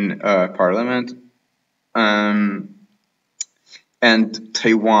in Parliament. Um, and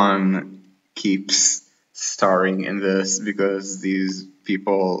Taiwan keeps starring in this because these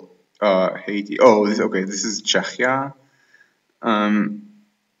people hate. Oh, okay. This is Czechia. Um,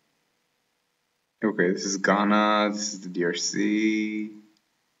 okay, this is Ghana. This is the DRC,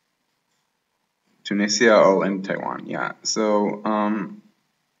 Tunisia. Oh, and Taiwan. Yeah. So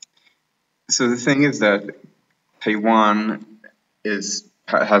the thing is that Taiwan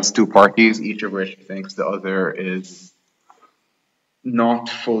has two parties, each of which thinks the other is not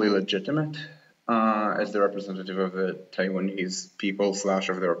fully legitimate as the representative of the Taiwanese people /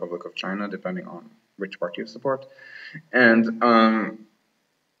 of the Republic of China, depending on which party you support. And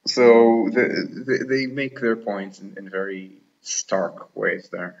so they make their points in very stark ways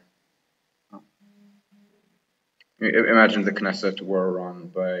there. Imagine the Knesset were run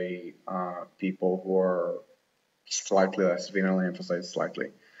by people who are slightly less venally emphasized,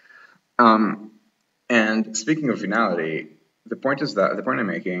 slightly. And speaking of venality, the point I'm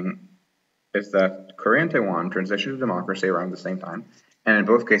making is that Korea and Taiwan transitioned to democracy around the same time, and in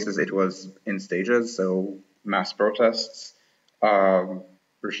both cases it was in stages. So mass protests,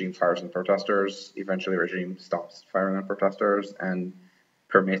 regime fires on protesters. Eventually, regime stops firing on protesters and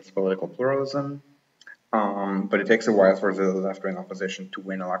permits political pluralism. But it takes a while for the left-wing opposition to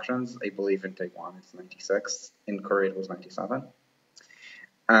win elections. I believe in Taiwan it's 96. In Korea it was 97.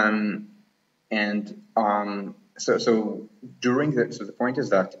 So the point is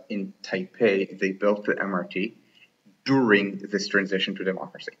that in Taipei they built the MRT during this transition to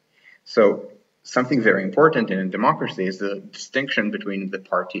democracy. So something very important in democracy is the distinction between the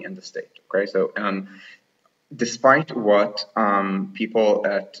party and the state. Okay, so despite what people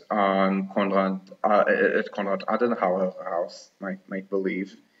at Konrad Adenauer House might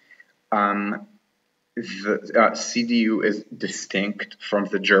believe, the CDU is distinct from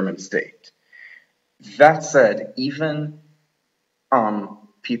the German state. That said, even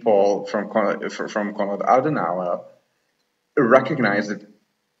people from Konrad Adenauer recognize that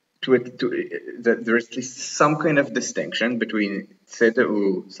that there is at least some kind of distinction between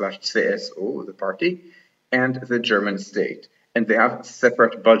CDU/CSU, the party, and the German state, and they have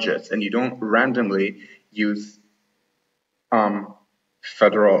separate budgets, and you don't randomly use the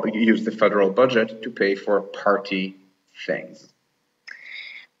federal budget to pay for party things.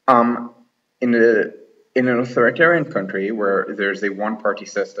 In an authoritarian country where there's a one-party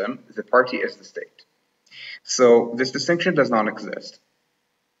system, the party is the state. So this distinction does not exist.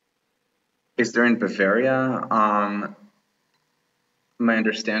 Is there in Bavaria? My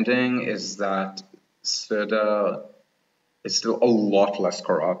understanding is that SIDA is still a lot less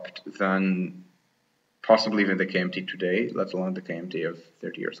corrupt than possibly even the KMT today, let alone the KMT of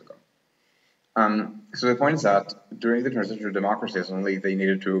 30 years ago. So the point is that during the transition to democracy, only they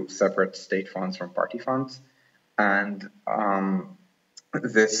needed to separate state funds from party funds, and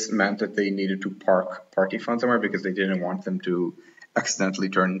this meant that they needed to park party funds somewhere because they didn't want them to accidentally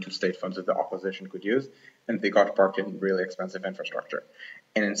turn into state funds that the opposition could use, and they got parked in really expensive infrastructure.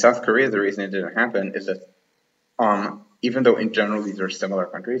 And in South Korea, the reason it didn't happen is that even though in general these are similar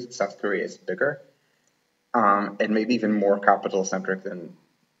countries, South Korea is bigger, and maybe even more capital-centric than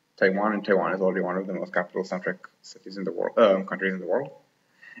Taiwan, and Taiwan is already one of the most capital-centric cities in the world, countries in the world.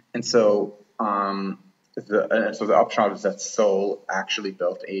 And so, the upshot is that Seoul actually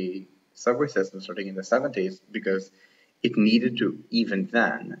built a subway system starting in the 70s because it needed to even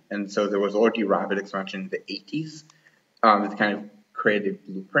then. And so there was already rapid expansion in the 80s that kind of created a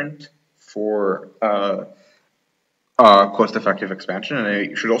blueprint for cost-effective expansion. And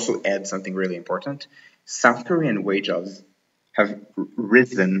I should also add something really important. South Korean wages have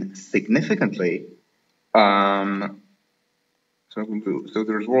risen significantly. Um, so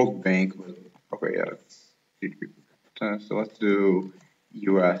there's World Bank. Okay, yeah, it's GDP per capita. So let's do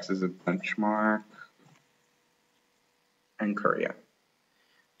US as a benchmark and Korea.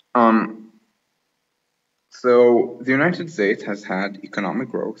 So the United States has had economic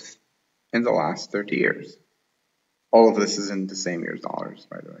growth in the last 30 years. All of this is in the same year's dollars,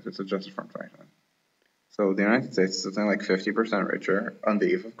 by the way. So it's adjusted for inflation. So the United States is something like 50% richer on the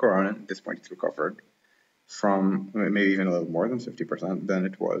eve of Corona. At this point, it's recovered from maybe even a little more than 50% than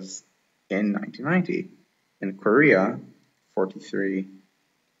it was in 1990. In Korea,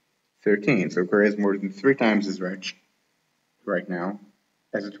 43.13. So Korea is more than 3 times as rich right now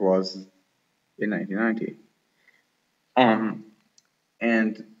as it was in 1990.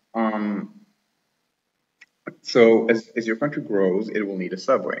 So as your country grows, it will need a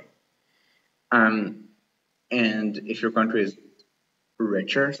subway. And if your country is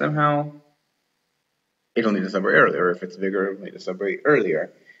richer somehow, it'll need a subway earlier. If it's bigger, it'll need a subway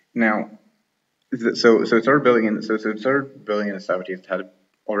earlier. Now, so it started building in the 70s. It had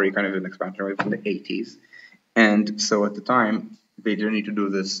already kind of an expansion wave in the 80s, and so at the time they didn't need to do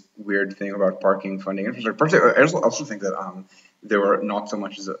this weird thing about parking funding infrastructure. I also think that they were not so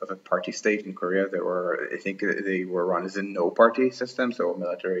much of a party state in Korea. I think they were run as a no-party system, so a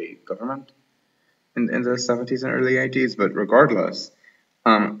military government in the 70s and early 80s. But regardless,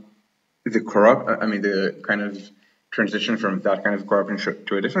 the kind of transition from that kind of corruption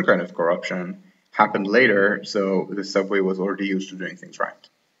to a different kind of corruption happened later, so the subway was already used to doing things right.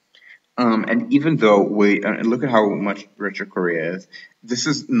 And even though look at how much richer Korea is, this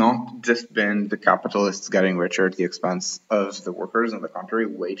has not just been the capitalists getting richer at the expense of the workers in the country.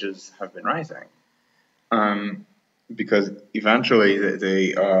 Wages have been rising, because eventually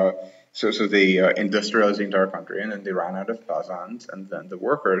they industrialized the entire country, and then they ran out of peasants, and then the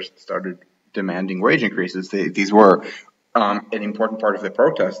workers started demanding wage increases. These were an important part of the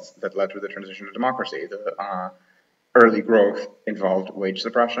protests that led to the transition to democracy. The early growth involved wage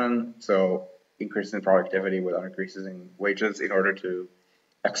suppression, so increases in productivity without increases in wages in order to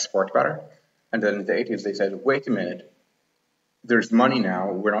export better. And then in the 80s, they said, wait a minute, there's money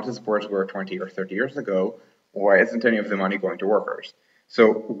now. We're not as poor as we were 20 or 30 years ago. Why isn't any of the money going to workers?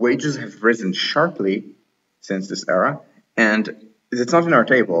 So wages have risen sharply since this era, and it's not in our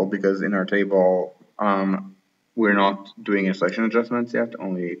table because in our table we're not doing inflation adjustments yet,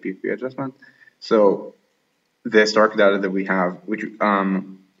 only PPP adjustments. So the historic data that we have, which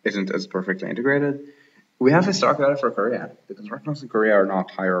isn't as perfectly integrated, we have historic data for Korea. The construction costs in Korea are not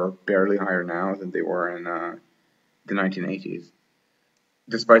higher, or barely higher now than they were in the 1980s.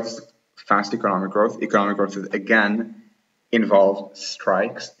 Despite this fast economic growth has again involved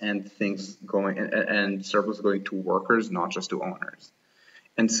strikes and things going and surplus going to workers, not just to owners.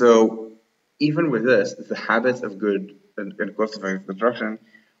 And so, even with this, the habits of good and cost-effective construction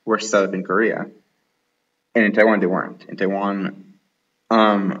were set up in Korea, and in Taiwan they weren't. In Taiwan,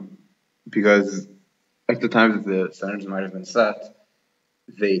 because at the time that the standards might have been set,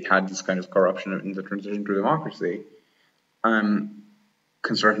 they had this kind of corruption in the transition to democracy.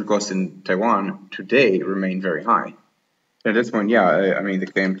 Construction costs in Taiwan today remain very high. At this point, yeah, I mean the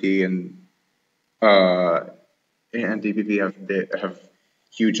KMT and DPP have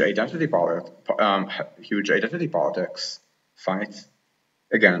huge identity politics fights,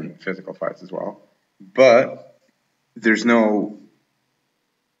 again physical fights as well, but there's no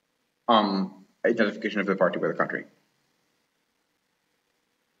identification of the party with the country.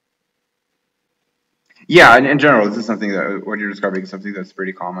 Yeah, and in general, this is something that what you're describing is something that's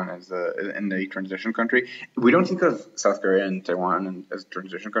pretty common in a transition country. We don't think of South Korea and Taiwan as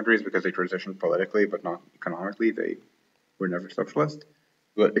transition countries because they transitioned politically, but not economically. They were never socialist.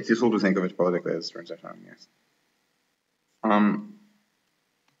 But it's useful to think of it politically as transition. Yes.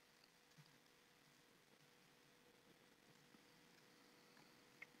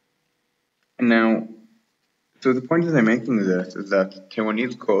 Now, so the point that I'm making of this is that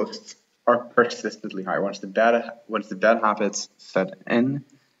Taiwanese costs are persistently high. Once the bad habits set in,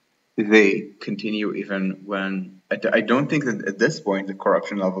 they continue even when I don't think that at this point the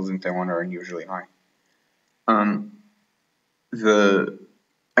corruption levels in Taiwan are unusually high. Um, the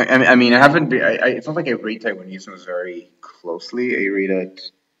I mean, I haven't been. It's not like I read Taiwanese news very closely. I read it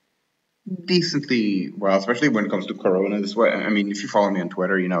decently well, especially when it comes to Corona. This way, I mean, if you follow me on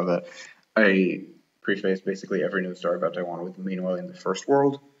Twitter, you know that I preface basically every news story about Taiwan with "Meanwhile in the first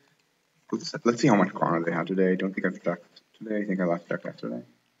world." Let's see how much Corona they have today. I don't think I've checked today. I think I last checked yesterday.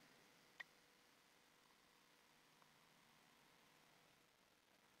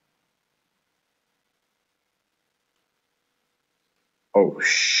 Oh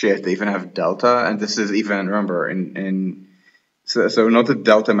shit! They even have Delta, and this is even remember in so note that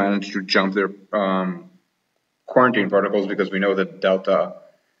Delta managed to jump their quarantine protocols because we know that Delta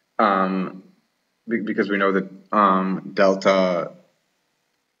because we know that Delta.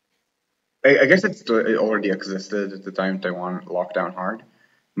 I guess it already existed at the time Taiwan locked down hard,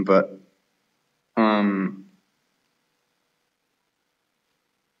 but um,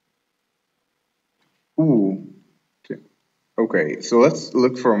 ooh, okay. So let's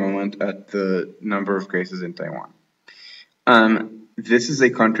look for a moment at the number of cases in Taiwan. This is a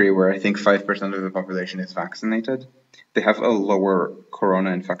country where I think 5% of the population is vaccinated. They have a lower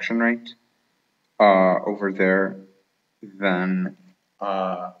corona infection rate over there than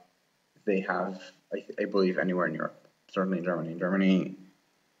uh, they have, I believe, anywhere in Europe. Certainly in Germany. In Germany,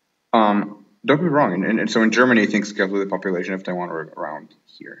 don't be wrong. And so in Germany, I think scales with the population of Taiwan are around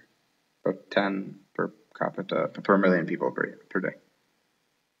here, about 10 per capita per million people per day.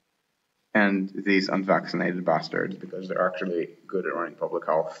 And these unvaccinated bastards, because they're actually good at running public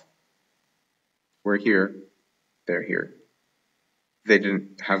health, we're here, they're here. They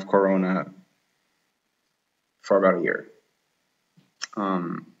didn't have corona for about a year.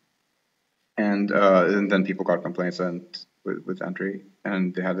 Um, and then people got complacent with entry,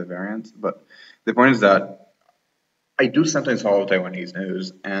 and they had the variants. But the point is that I do sometimes follow Taiwanese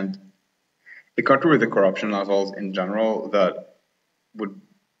news, and a country with the corruption levels in general that would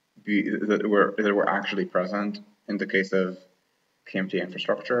be that were actually present in the case of KMT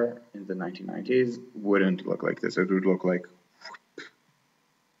infrastructure in the 1990s wouldn't look like this. It would look like,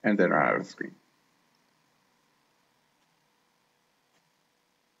 and then out of the screen.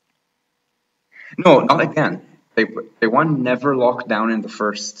 No, not again. Taiwan never locked down in the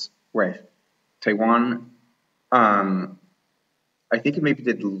first wave. Taiwan, um, I think it maybe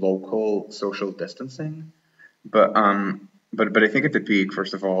did local social distancing, but I think at the peak,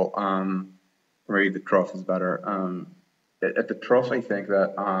 first of all, or maybe the trough is better. At the trough, I think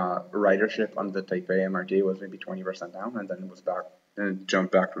that ridership on the Taipei MRT was maybe 20% down, and then it was back, and it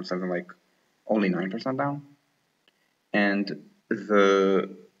jumped back from something like only 9% down, and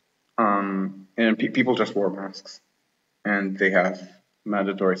people just wore masks, and they have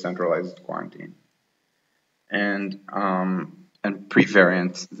mandatory centralized quarantine, and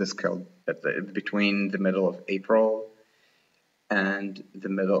pre-variants this killed between the middle of April and the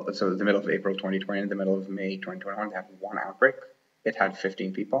middle of April 2020 and the middle of May 2021, they had one outbreak. It had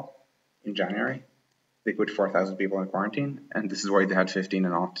 15 people in January. They put 4,000 people in quarantine, and this is why they had 15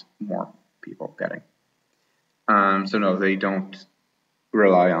 and not more people getting. So no, they don't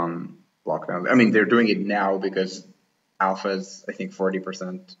rely on lockdowns. I mean, they're doing it now because alpha is, I think,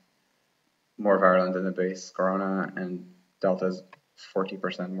 40% more virulent than the base corona, and delta is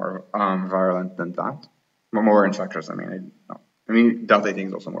 40% more virulent than that. More infectious. I mean, delta I think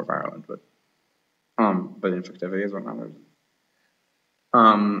is also more virulent, but infectivity is what matters.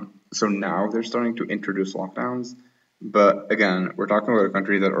 So now they're starting to introduce lockdowns, but again, we're talking about a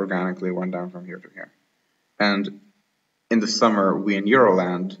country that organically went down from here to here. And in the summer, we in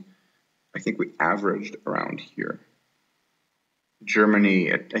Euroland, I think we averaged around here.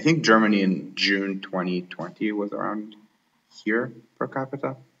 Germany, I think Germany in June 2020 was around here per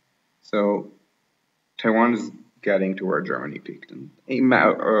capita. So Taiwan is getting to where Germany peaked and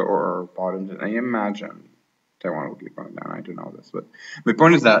or bottomed. And I imagine Taiwan will keep going down. I do know this, but my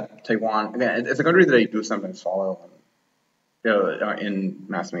point is that Taiwan, again, it's a country that I do sometimes follow in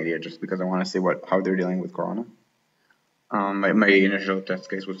mass media just because I want to see how they're dealing with Corona. My initial test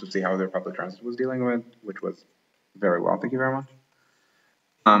case was to see how their public transit was dealing with, which was very well. Thank you very much.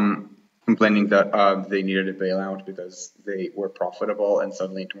 Complaining that they needed a bailout because they were profitable, and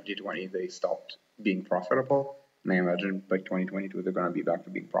suddenly in 2020 they stopped being profitable. And I imagine by 2022 they're going to be back to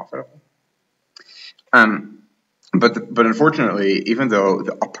being profitable. But unfortunately, even though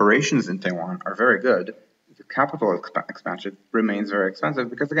the operations in Taiwan are very good, the capital expansion remains very expensive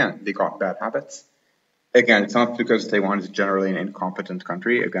because again they got bad habits. Again, it's not because Taiwan is generally an incompetent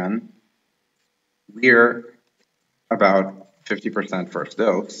country. Again, we're about 50% first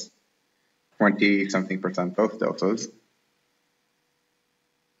dose, 20-something% both doses.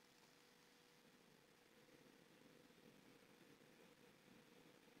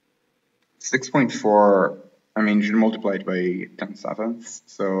 6.4, I mean, you should multiply it by 10 sevenths.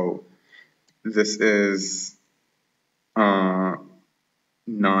 So this is 9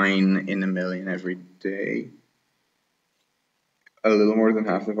 in a million every day. A little more than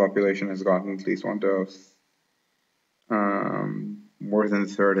half the population has gotten at least one dose. More than a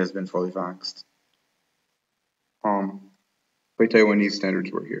third has been fully vaxxed. By Taiwanese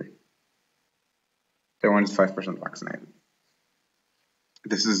standards, we're here. Taiwan is 5% vaccinated.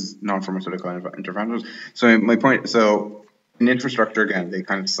 This is non-pharmaceutical interventions. So my point, so in infrastructure, again, they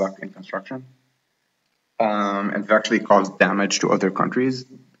kind of suck in construction. And have actually caused damage to other countries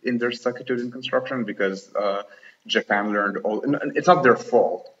in their suckitude in construction because Japan learned all, it's not their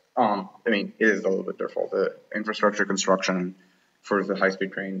fault. I mean, it is a little bit their fault. The infrastructure construction for the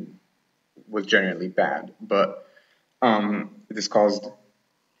high-speed train was generally bad, but this caused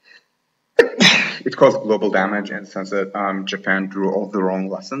it caused global damage in the sense that Japan drew all the wrong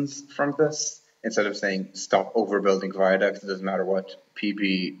lessons from this. Instead of saying stop overbuilding viaducts, it doesn't matter what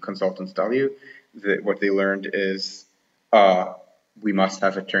PB consultants tell you. What they learned is we must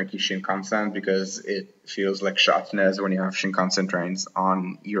have a turnkey Shinkansen because it feels like shatnez when you have Shinkansen trains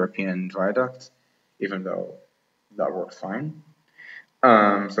on European viaducts, even though that works fine.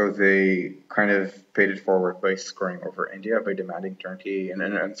 So they kind of paid it forward by screwing over India by demanding turnkey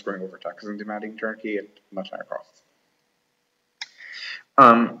and screwing over Texas and demanding turnkey at much higher costs.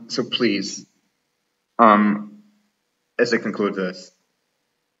 So please, as I conclude this,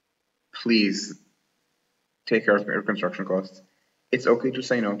 please take care of your construction costs. It's okay to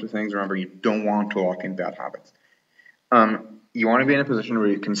say no to things. Remember, you don't want to lock in bad habits. You want to be in a position where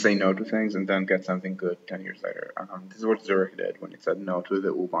you can say no to things and then get something good 10 years later. This is what Zurich did when it said no to the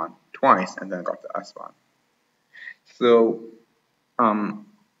U-Bahn twice and then got the S-Bahn. So,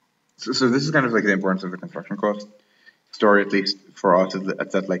 so this is kind of like the importance of the construction cost story, at least for us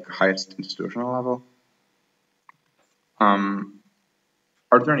at that like highest institutional level.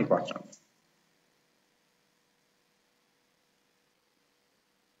 Are there any questions?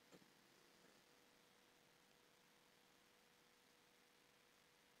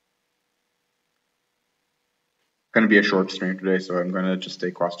 Going to be a short stream today, so I'm going to just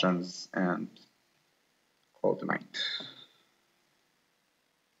take questions and call it a night.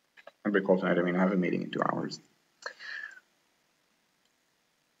 And by call tonight, I mean I have a meeting in 2 hours.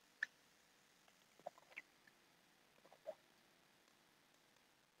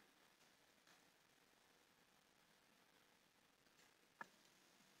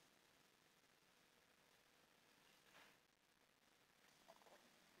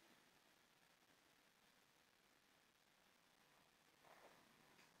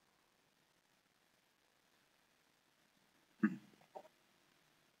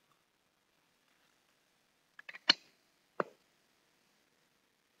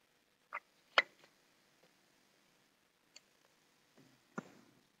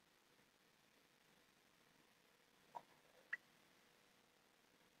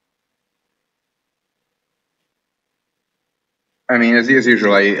 I mean, as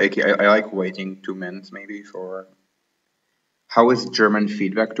usual, I like waiting 2 minutes maybe for how is German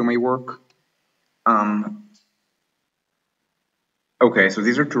feedback to my work? Okay, so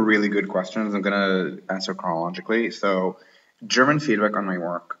these are 2 really good questions. I'm gonna answer chronologically. So, German feedback on my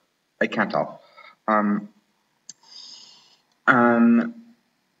work, I can't tell.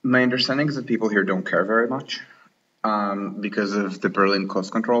 My understanding is that people here don't care very much because of the Berlin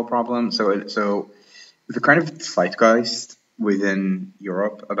cost control problem. So the kind of zeitgeist within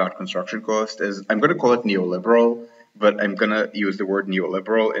Europe about construction cost is, I'm going to call it neoliberal, but I'm going to use the word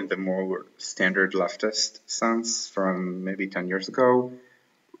neoliberal in the more standard leftist sense from maybe 10 years ago,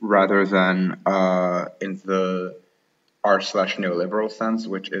 rather than in the r/neoliberal sense,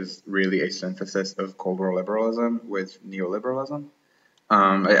 which is really a synthesis of Cold War liberalism with neoliberalism.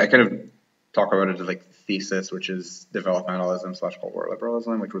 I kind of talk about it as like thesis, which is developmentalism/Cold War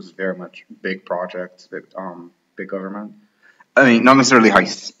liberalism, which was very much big projects, big government. I mean, not necessarily high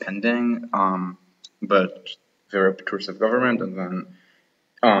spending, but very obtrusive government, and then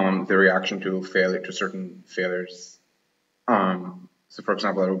the reaction to failure, to certain failures. So, for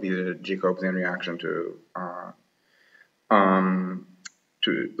example, that would be the Jacobsian reaction to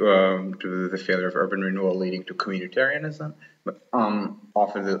the failure of urban renewal leading to communitarianism. But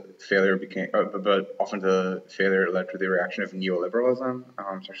often the failure led to the reaction of neoliberalism,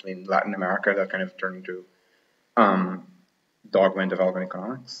 especially in Latin America, that kind of turned into dogma in development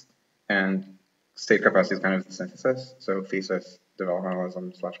economics. And state capacity is kind of the synthesis. So thesis,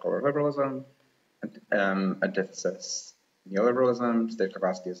 developmentalism/Cold War liberalism, and antithesis, neoliberalism, state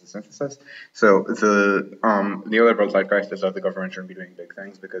capacity is the synthesis. So the neoliberal zeitgeist is that the government shouldn't be doing big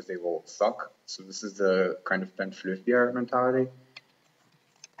things because they will suck. So this is the kind of Ben Fluffbier mentality.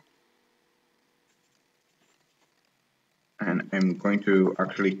 And I'm going to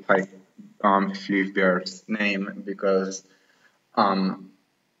actually type Fluffbier's name because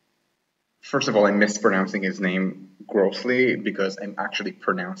first of all, I'm mispronouncing his name grossly because I'm actually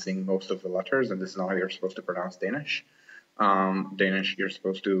pronouncing most of the letters, and this is not how you're supposed to pronounce Danish. Danish, you're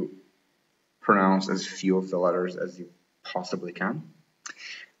supposed to pronounce as few of the letters as you possibly can.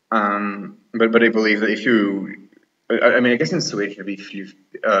 But I believe that if you, I mean, I guess in Swedish it'd be if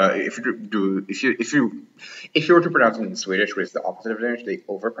you were to pronounce it in Swedish, which is the opposite of Danish, they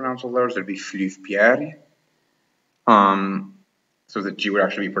overpronounce all letters. It'd be Fluffbjer. So that G would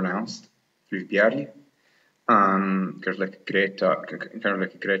actually be pronounced Fluffbjer. Kind of like Greta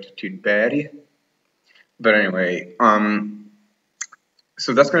Thunberg. But anyway,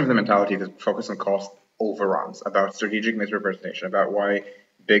 so that's kind of the mentality that focus on cost overruns, about strategic misrepresentation, about why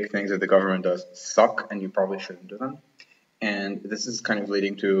big things that the government does suck and you probably shouldn't do them. And this is kind of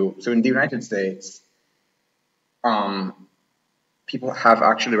leading to, so in the United States, people have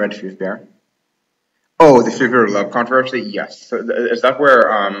actually read Fluffbjer. Oh, the Fluffbjer love controversy? Yes. So is that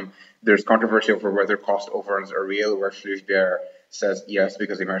where there's controversy over whether cost overruns are real, where Fluffbjer says yes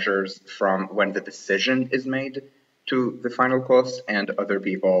because he measures from when the decision is made to the final cost, and other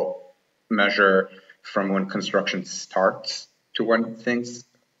people measure from when construction starts to when things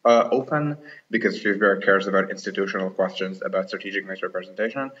open, because Fluffbjer cares about institutional questions about strategic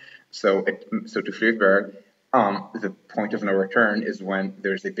misrepresentation. So to Fluffbjer, the point of no return is when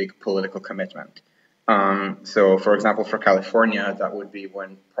there's a big political commitment. So, for example, for California, that would be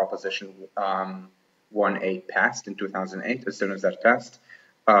when Proposition 1A passed in 2008. As soon as that passed,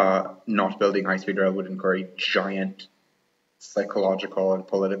 not building high-speed rail would incur a giant psychological and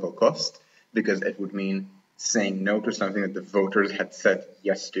political cost, because it would mean saying no to something that the voters had said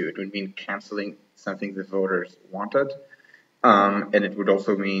yes to. It would mean canceling something the voters wanted, and it would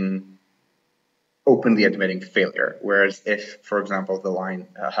also mean openly admitting failure. Whereas if, for example, the line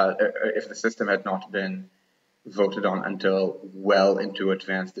if the system had not been voted on until well into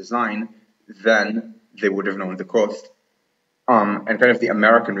advanced design, then they would have known the cost. And kind of the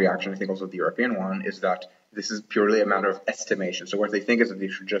American reaction, I think also the European one, is that this is purely a matter of estimation. So what they think is that they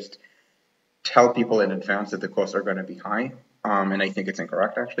should just tell people in advance that the costs are going to be high. And I think it's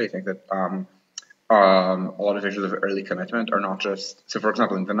incorrect, actually. I think that a lot of issues of early commitment are not just, so for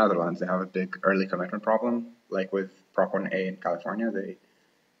example, in the Netherlands, they have a big early commitment problem, like with Prop 1A in California. They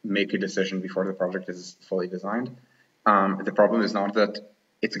make a decision before the project is fully designed. The problem is not that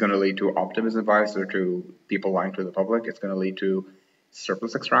it's going to lead to optimism bias or to people lying to the public. It's going to lead to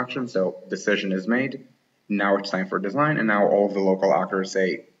surplus extraction. So decision is made. Now it's time for design. And now all of the local actors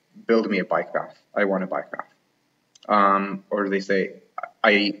say, build me a bike path. I want a bike path. Or they say,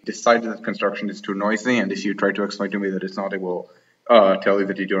 I decided that construction is too noisy, and if you try to explain to me that it's not, I will tell you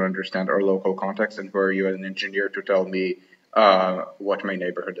that you don't understand our local context, and who are you as an engineer to tell me what my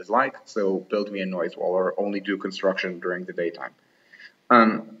neighborhood is like, so build me a noise wall or only do construction during the daytime.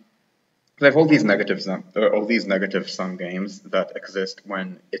 They have all these negative sum games that exist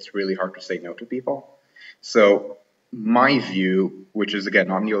when it's really hard to say no to people. So my view, which is again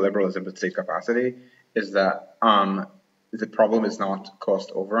not neoliberalism but state capacity, is that the problem is not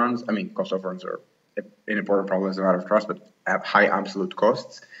cost overruns. I mean, cost overruns are an important problem as a matter of trust, but at high absolute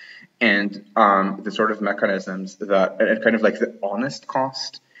costs. And the sort of mechanisms that, and kind of like the honest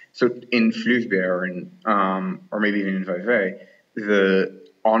cost. So in Fluffbjer or maybe even in Vevey, the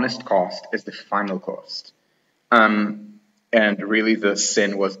honest cost is the final cost. And really the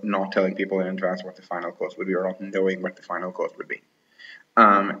sin was not telling people in advance what the final cost would be, or not knowing what the final cost would be.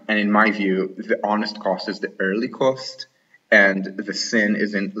 And in my view, the honest cost is the early cost, and the sin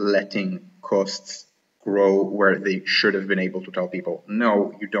is in letting costs grow where they should have been able to tell people,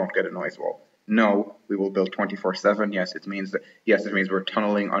 no, you don't get a noise wall. No, we will build 24/7. Yes, it means we're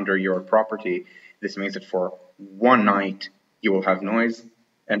tunneling under your property. This means that for one night you will have noise,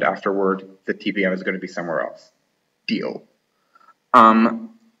 and afterward the TPM is going to be somewhere else. Deal.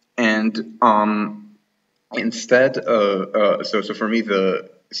 Instead, so for me,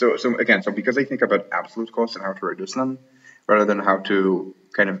 so because I think about absolute costs and how to reduce them, rather than how to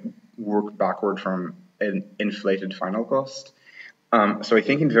kind of work backward from an inflated final cost. So I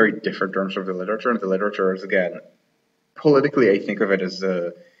think in very different terms of the literature, and the literature is, again, politically, I think of it as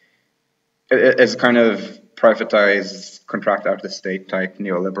kind of privatized, contract out the state type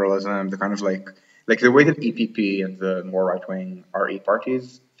neoliberalism, the kind of like the way that EPP and the more right-wing RE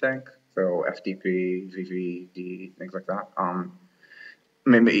parties think. so FDP, VVD, things like that.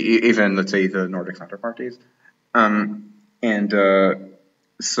 Maybe even, let's say, the Nordic center parties. And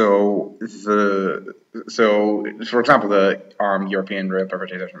so for example, the European Rail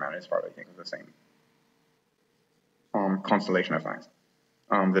Privatization Management Party, I think, is the same constellation of things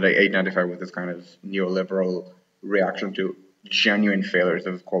that I identify with this kind of neoliberal reaction to genuine failures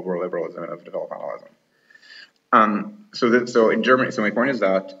of Cold War liberalism and of developmentalism. So in Germany, so my point is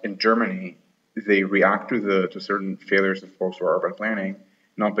that in Germany, they react to certain failures of post-war urban planning,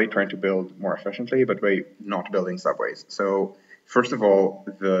 not by trying to build more efficiently, but by not building subways. So first of all,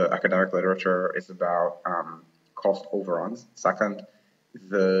 the academic literature is about cost overruns. Second,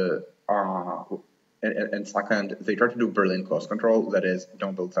 and second, they try to do Berlin cost control. That is,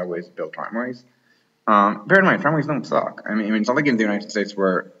 don't build subways, build tramways. Bear in mind, tramways don't suck. I mean, it's not like in the United States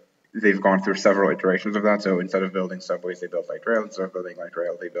where they've gone through several iterations of that. So instead of building subways, they built light rail. Instead of building light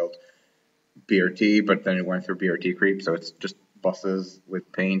rail, they built BRT, but then it went through BRT creep. So it's just buses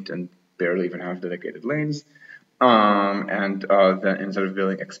with paint and barely even have dedicated lanes. And then instead of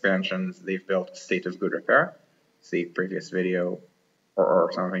building expansions, they've built state of good repair. See previous video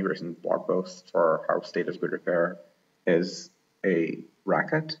or some of my recent blog posts for how state of good repair is a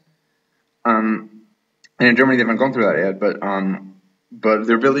racket. And in Germany, they haven't gone through that yet, but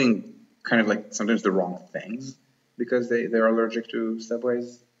they're building kind of like sometimes the wrong things because they're allergic to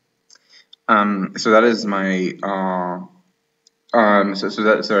subways. So that is my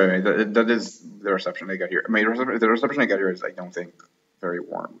that is the reception I get here. The reception I get here is, I don't think, very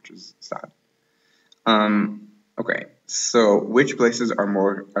warm, which is sad. Okay, so which places are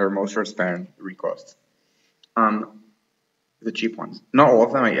most transparent recosts? The cheap ones. Not all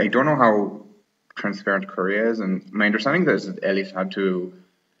of them. I don't know how transparent Korea is, and my understanding is that Elif had to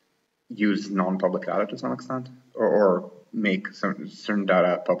use non-public data to some extent, or make some certain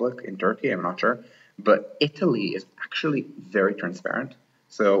data public in Turkey. I'm not sure, but Italy is actually very transparent.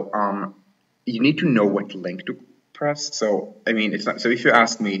 So you need to know what link to press. So I mean, it's not. So if you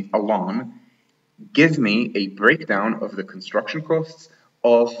ask me, Alon, give me a breakdown of the construction costs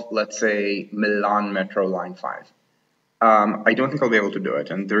of, let's say, Milan Metro Line 5. I don't think I'll be able to do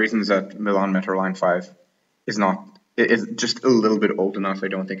it, and the reason is that Milan Metro Line 5 is just a little bit old enough. I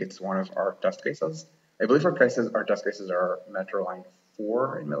don't think it's one of our test cases. I believe our test cases are Metro Line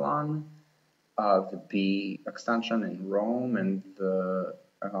 4 in Milan, the B extension in Rome, and the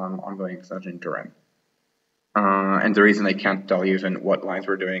ongoing extension in Turin. And the reason I can't tell you even what lines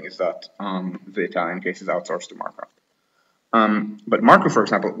we're doing is that the Italian case is outsourced to Marco. But Marco, for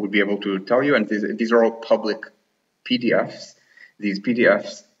example, would be able to tell you, and these are all public PDFs. These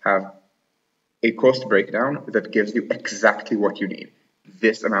PDFs have a cost breakdown that gives you exactly what you need.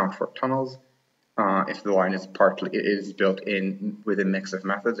 This amount for tunnels. If the line is built in with a mix of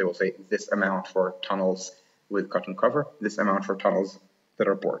methods, it will say this amount for tunnels with cut and cover, this amount for tunnels that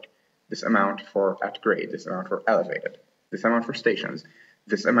are bored, this amount for at grade, this amount for elevated, this amount for stations,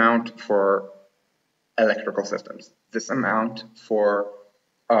 this amount for electrical systems, this amount for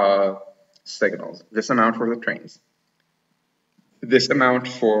signals, this amount for the trains, this amount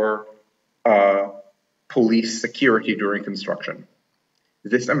for police security during construction,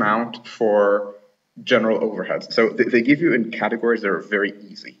 this amount for general overheads. So they give you in categories that are very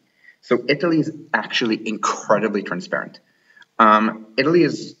easy. So Italy is actually incredibly transparent. Italy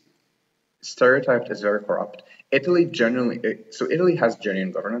is stereotyped as very corrupt. Italy has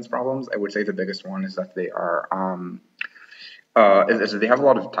genuine governance problems. I would say the biggest one is that they have a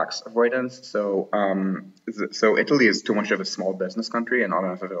lot of tax avoidance. So Italy is too much of a small business country and not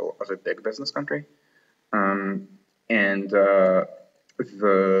enough of a big business country. And the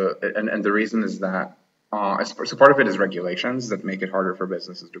reason is that so part of it is regulations that make it harder for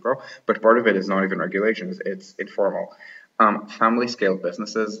businesses to grow, but part of it is not even regulations, it's informal. Family scale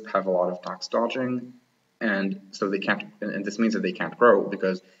businesses have a lot of tax dodging, and so they can't, and this means that they can't grow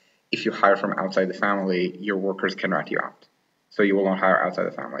because if you hire from outside the family, your workers can rat you out. So you will not hire outside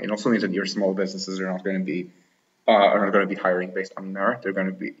the family. It also means that your small businesses are not going to be hiring based on merit.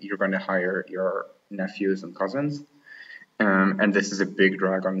 You're going to hire your nephews and cousins, and this is a big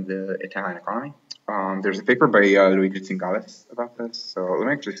drag on the Italian economy. There's a paper by Luigi Zingales about this. So let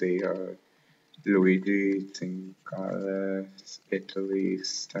me actually see. Luigi Zingales, Italy,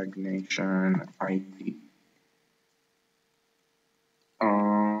 stagnation, IP.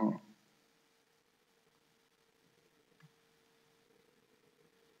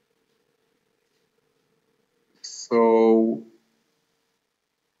 So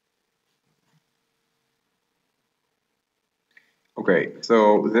okay,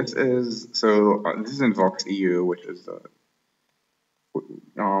 so this is in Vox EU, which is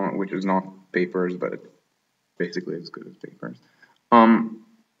which is not papers, but it's basically as good as papers. Um,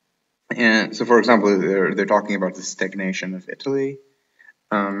 and so, for example, they're talking about the stagnation of Italy.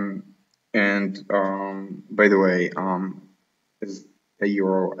 Um, and by the way, as a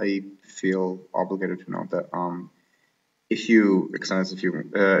Euro, I feel obligated to note that if you extend this a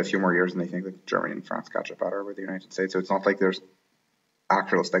few more years, and I think that Germany and France catch up better with the United States, so it's not like there's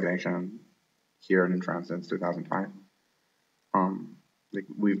actual stagnation here and in France since 2005. Like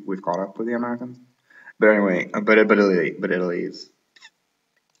we've caught up with the Americans, but anyway, but Italy is,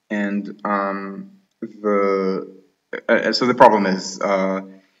 and the so the problem is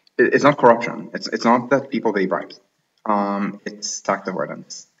it's not corruption. It's not that people pay bribes. It's tax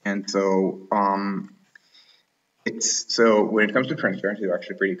avoidance, and so it's so when it comes to transparency, they're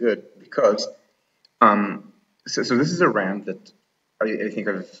actually pretty good because so this is a rant that I think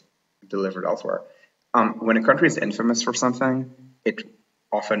I've delivered elsewhere. When a country is infamous for something, it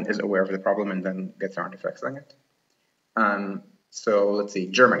often is aware of the problem and then gets around to fixing it. So let's see,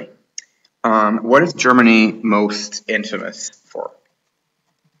 Germany. What is Germany most infamous for?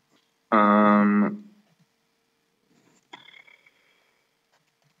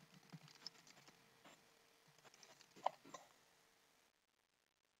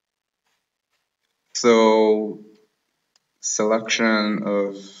 So selection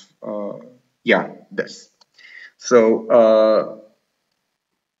of yeah, this. So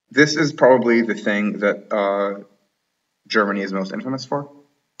this is probably the thing that Germany is most infamous for.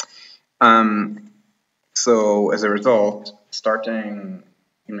 So as a result, starting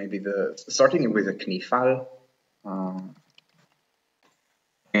with a Kniefall,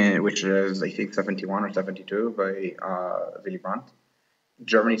 which is I think 71 or 72 by Willy Brandt,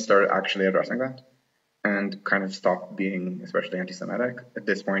 Germany started actually addressing that and kind of stopped being especially anti-Semitic. At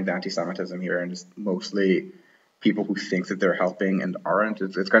this point, the anti-Semitism here is mostly people who think that they're helping and aren't.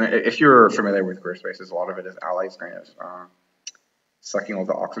 It's kind of, if you're familiar with queer spaces, a lot of it is allies kind of sucking all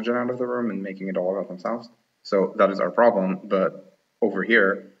the oxygen out of the room and making it all about themselves. So that is our problem. But over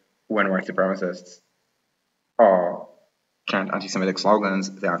here, when white supremacists chant anti-Semitic slogans,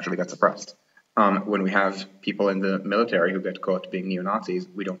 they actually get suppressed. When we have people in the military who get caught being neo-Nazis,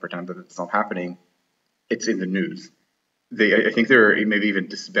 we don't pretend that it's not happening. It's in the news. I think they're maybe even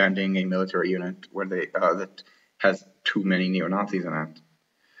disbanding a military unit where they that has too many neo-Nazis in it.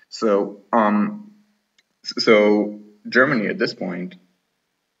 So, so Germany at this point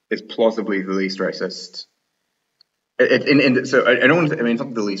is plausibly the least racist. So I don't want to. I mean, it's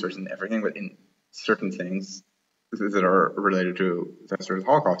not the least racist in everything, but in certain things that are related to the history of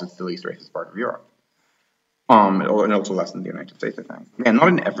the Holocaust, it's the least racist part of Europe. And also less than the United States, I think. Yeah, not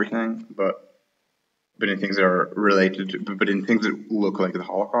in everything, but in things that are related to, but in things that look like the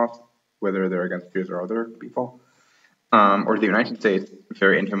Holocaust, whether they're against Jews or other people. Or the United States,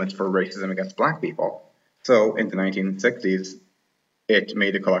 very infamous for racism against black people. So in the 1960s, it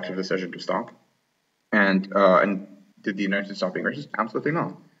made a collective decision to stop. And did the United States stop being racist? Absolutely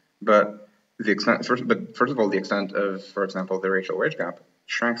not. But first of all, the extent of, for example, the racial wage gap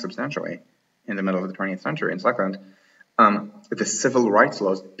shrank substantially in the middle of the 20th century. And second, the civil rights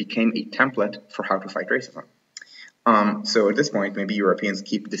laws became a template for how to fight racism. So at this point, maybe Europeans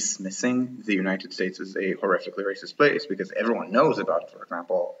keep dismissing the United States as a horrifically racist place because everyone knows about, for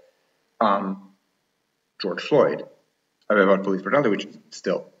example, George Floyd, about police brutality, which is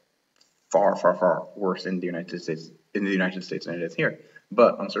still far, far, far worse in the United States than it is here.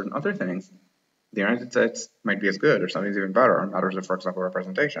 But on certain other things, the United States might be as good or something's even better on matters of, for example,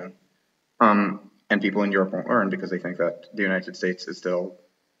 representation. And people in Europe won't learn because they think that the United States is still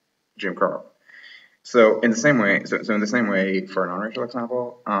Jim Crow. So in the same way, for a non-racial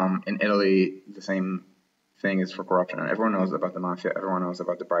example, in Italy, the same thing is for corruption. And everyone knows about the mafia. Everyone knows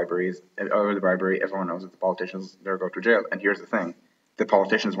about the briberies. Everyone knows that the politicians there go to jail. And here's the thing: the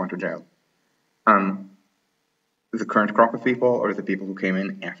politicians went to jail. The current crop of people, or the people who came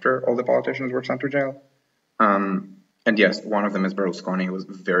in after all the politicians were sent to jail. And yes, one of them is Berlusconi, who was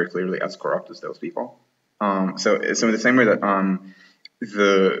very clearly as corrupt as those people. So in the same way that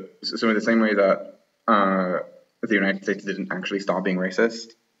the United States didn't actually stop being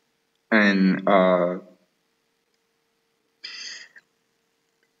racist, and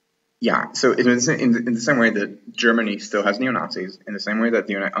so in the same way that Germany still has neo-Nazis, in the same way that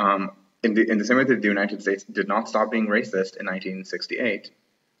the United States did not stop being racist in 1968.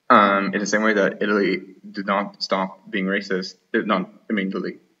 In the same way that Italy did not stop being racist,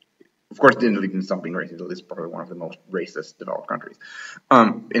 Italy, of course, Italy didn't stop being racist. Italy is probably one of the most racist developed countries.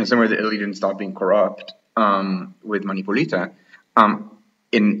 In the same way that Italy didn't stop being corrupt with Money Pulita,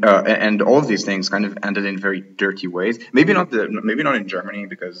 and all of these things kind of ended in very dirty ways. Maybe not in Germany,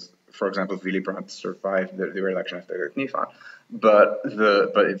 because, for example, Willy Brandt survived the re-election after Kniefahrt, but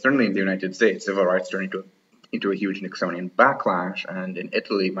certainly in the United States, civil rights turned into a huge Nixonian backlash, and in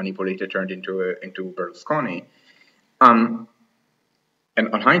Italy, Manipulita turned into Berlusconi. And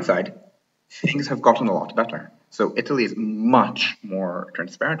on hindsight, things have gotten a lot better. So Italy is much more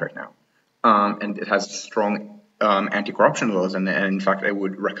transparent right now, and it has strong anti-corruption laws. And in fact, I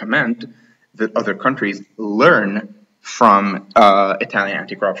would recommend that other countries learn from Italian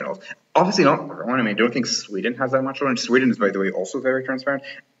anti-corruption laws. Obviously, not everyone. I mean, I don't think Sweden has that much to learn. Sweden is, by the way, also very transparent.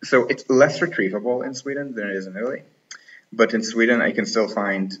 So it's less retrievable in Sweden than it is in Italy. But in Sweden, I can still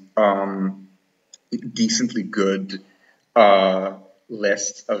find decently good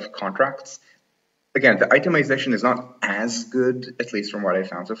lists of contracts. Again, the itemization is not as good, at least from what I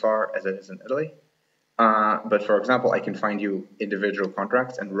found so far, as it is in Italy. But for example, I can find you individual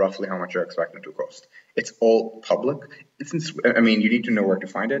contracts and roughly how much you're expected to cost. It's all public. I mean, you need to know where to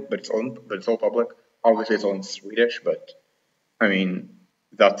find it, but it's all public. Obviously, it's all in Swedish, but I mean,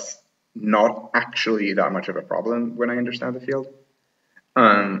 that's not actually that much of a problem when I understand the field.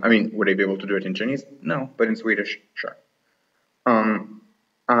 I mean, would I be able to do it in Chinese? No, but in Swedish, sure.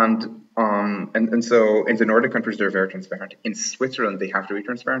 And so in the Nordic countries, they're very transparent. In Switzerland, they have to be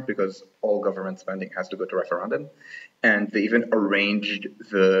transparent because all government spending has to go to referendum. And they even arranged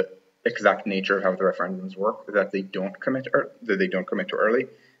the exact nature of how the referendums work, that they don't commit too early.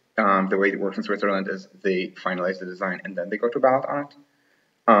 The way it works in Switzerland is they finalize the design and then they go to ballot on it.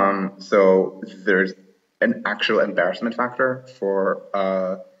 So there's an actual embarrassment factor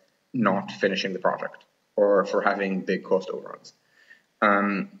for not finishing the project or for having big cost overruns.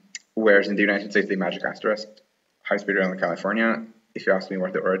 Whereas in the United States, they magic asterisk high-speed rail in California. If you ask me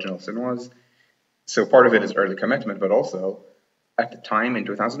what the original sin was, so part of it is early commitment, but also at the time in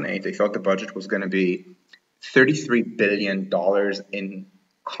 2008, they thought the budget was going to be $33 billion in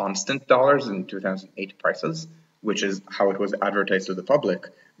constant dollars in 2008 prices, which is how it was advertised to the public.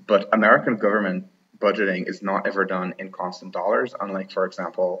 But American government budgeting is not ever done in constant dollars, unlike, for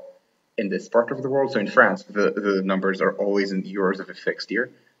example, in this part of the world. So in France, the numbers are always in euros of a fixed year.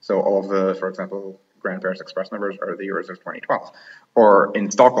 So all of the, for example, Grand Paris Express numbers are the euros of 2012. Or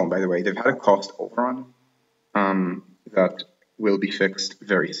in Stockholm, by the way, they've had a cost overrun that will be fixed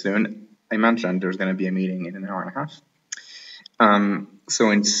very soon. I mentioned there's going to be a meeting in an hour and a half.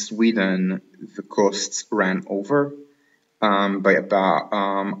 So in Sweden, the costs ran over by about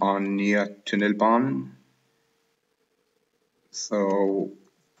on Nya Tunnelbanan. So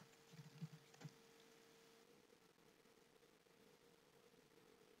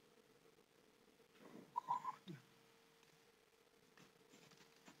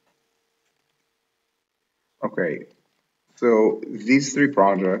okay, so these three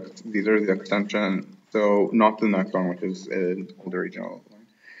projects, these are the extension. So not the next one, which is an older regional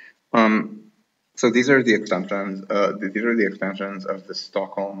line. So these are the extensions. These are the extensions of the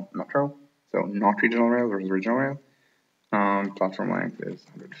Stockholm Metro. So not regional rail versus regional rail. Platform length is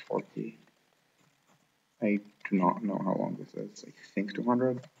 140. I do not know how long this is. I think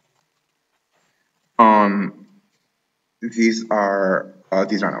 200. These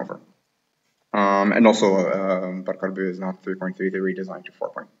ran over. And also, Parkarbu is not 3.3, they redesigned to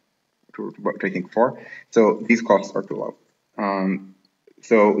 4. To I think 4. So these costs are too low.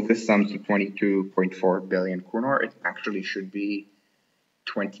 So this sums to 22.4 billion kronor. It actually should be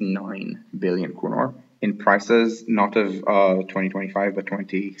 29 billion kronor in prices, not of 2025, but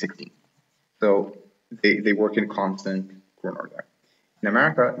 2016. So they work in constant kronor there. In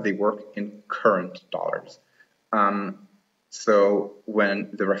America, they work in current dollars. So when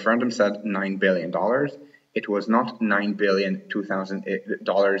the referendum said $9 billion, it was not $9 billion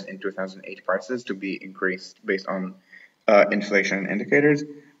dollars in 2008 prices to be increased based on inflation indicators,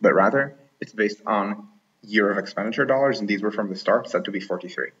 but rather it's based on year of expenditure dollars, and these were from the start set to be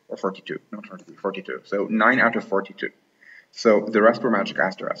 43 or 42, not 43, 42. So 9 out of 42. So the rest were magic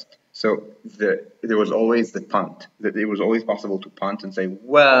asterisk. So there was always the punt. That it was always possible to punt and say,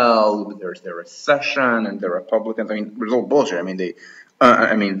 well, there's the recession and the Republicans. I mean, it was all bullshit. I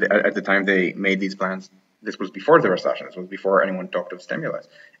mean, at the time they made these plans, this was before the recession. This was before anyone talked of stimulus.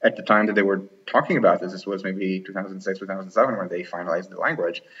 At the time that they were talking about this was maybe 2006, 2007 when they finalized the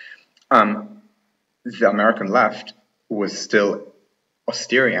language. The American left was still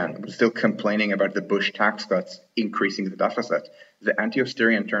Austerian, was still complaining about the Bush tax cuts increasing the deficit. The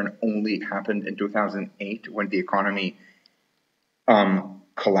anti-Austerian turn only happened in 2008 when the economy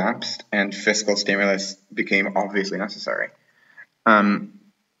collapsed and fiscal stimulus became obviously necessary.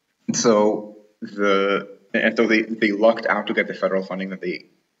 So and so they lucked out to get the federal funding that they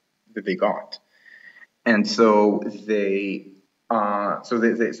got, and so they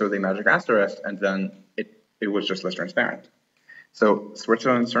magic asterisk, and then it was just less transparent. So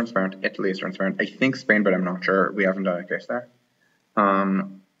Switzerland is transparent, Italy is transparent. I think Spain, but I'm not sure. We haven't done a case there.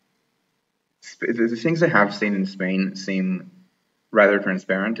 Um, the things I have seen in Spain seem rather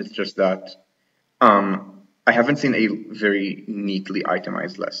transparent. It's just that I haven't seen a very neatly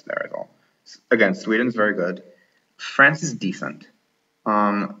itemized list there at all. Again, Sweden's very good. France is decent.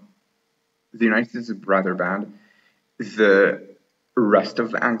 The United States is rather bad. The rest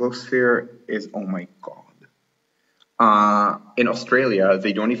of the Anglosphere is, oh my god. In Australia,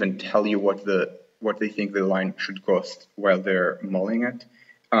 they don't even tell you what they think the line should cost while they're mulling it.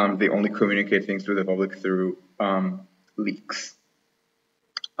 They only communicate things to the public through leaks.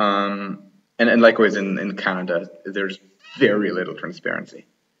 And likewise in Canada, there's very little transparency.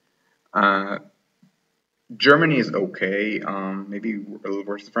 Germany is okay, maybe a little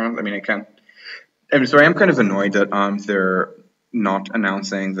worse than France. I mean, I am kind of annoyed that they're not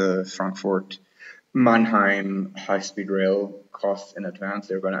announcing the Frankfurt Mannheim high-speed rail costs in advance.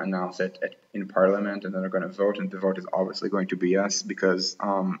 They're going to announce it in Parliament, and then they're going to vote, and the vote is obviously going to be yes, because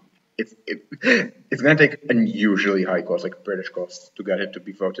it's going to take unusually high cost, like British costs, to get it to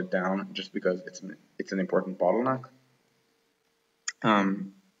be voted down, just because it's an important bottleneck.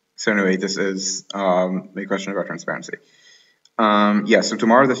 So anyway, this is a question about transparency. Yeah, so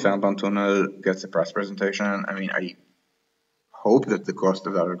tomorrow the Fernbahn Tunnel gets a press presentation. I mean, I hope that the costs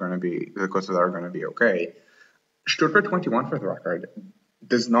of that are going to be okay. Stuttgart 21, for the record,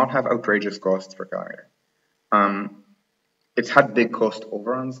 does not have outrageous costs per kilometer. It's had big cost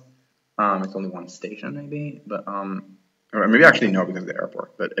overruns. It's only one station, maybe, but or maybe actually no, because of the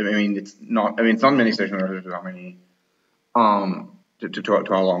airport. But I mean, it's not. I mean, it's not many stations relative to how many to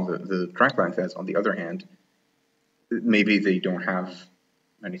how long the track length is. On the other hand, maybe they don't have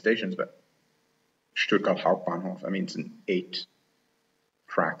many stations, but Stuttgart Hauptbahnhof, I mean, it's an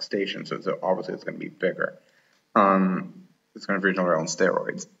 8-track station, so obviously it's going to be bigger. It's kind of regional rail on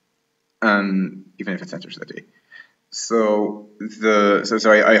steroids, even if it's intercity. So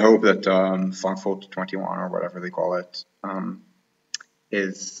I hope that Frankfurt 21 or whatever they call it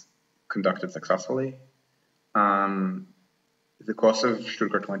is conducted successfully. The costs of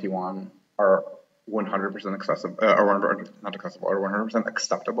Stuttgart 21 are 100% accessible, or not accessible, or 100%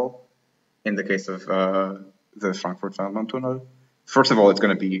 acceptable in the case of the Frankfurt Fernbahn Tunnel. First of all, it's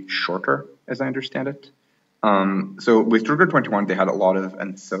going to be shorter, as I understand it. So with Stuttgart 21, they had a lot of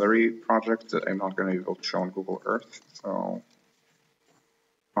ancillary projects that I'm not going to be able to show on Google Earth. So,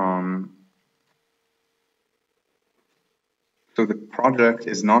 so the project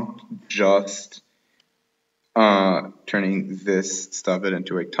is not just turning this stub-it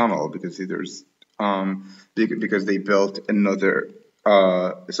into a tunnel, because there's because they built another.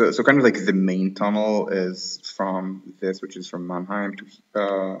 So kind of like the main tunnel is from this, which is from Mannheim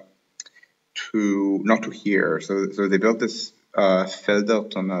to not to here. So they built this Felder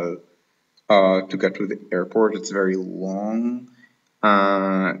tunnel to get to the airport. It's very long,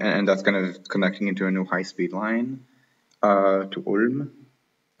 and that's kind of connecting into a new high-speed line to Ulm,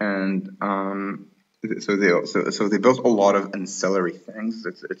 and so they built a lot of ancillary things.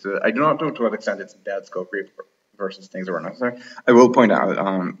 I do not know to what extent it's bad scope creep versus things that were necessary. I will point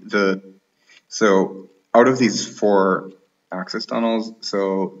out so out of these 4 access tunnels,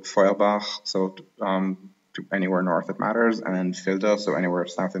 so Feuerbach, so to anywhere north it matters, and Filder, so anywhere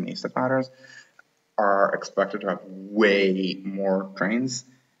south and east it matters, are expected to have way more trains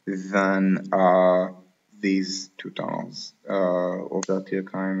than these 2 tunnels.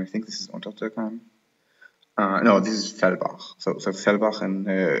 Untertürkheim, I think this is Untertürkheim. No, this is Fellbach. So Fellbach and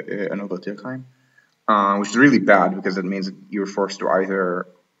Obertürkheim, which is really bad because it means that you're forced to either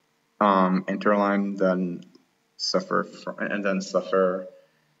interline, then suffer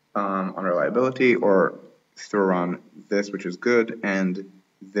unreliability, or throw on this, which is good, and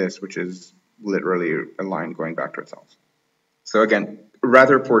this, which is literally a line going back to itself. So again,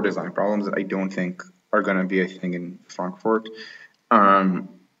 rather poor design problems that I don't think are going to be a thing in Frankfurt.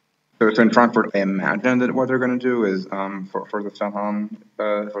 So in Frankfurt, I imagine that what they're going to do is for the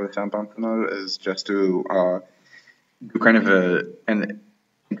Fernbahn tunnel is just to do kind of an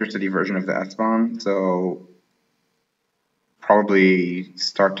intercity version of the S-Bahn. So probably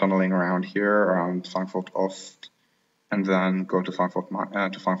start tunneling around here, around Frankfurt Ost, and then go to Frankfurt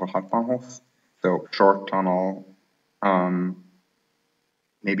Hauptbahnhof. So short tunnel,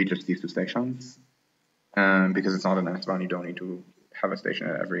 maybe just these 2 stations, because it's not an S-Bahn, you don't need to have a station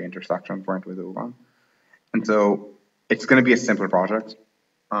at every intersection point with the U-Bahn. And so it's going to be a simpler project.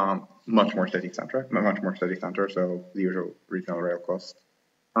 much more city centric, much more city center. So the usual regional rail cost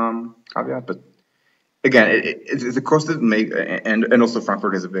caveat, but again, it's the cost that make and also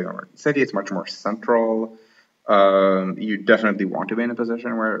Frankfurt is a big city. It's much more central. You definitely want to be in a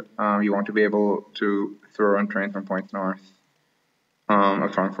position where you want to be able to throw in trains from points north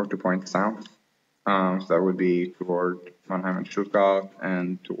of Frankfurt to points south. So that would be toward Mannheim and Stuttgart,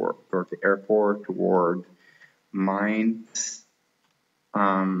 and toward the airport, toward Mainz.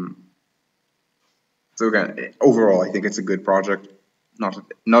 Um, so again, overall, I think it's a good project. Not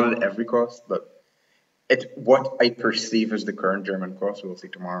at every cost, but it's what I perceive as the current German cost. We'll see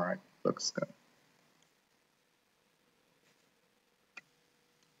tomorrow. It looks good.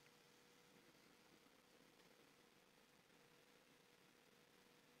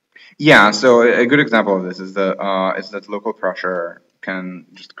 Yeah, so a good example of this is that local pressure can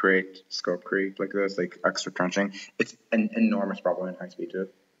just create scope creep like this, like extra trenching. It's an enormous problem in high speed too.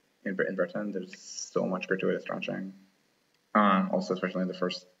 In Britain, there's so much gratuitous trenching. Also, especially in the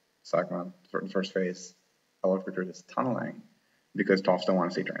first segment, for the first phase, a lot of gratuitous tunneling because TOFs don't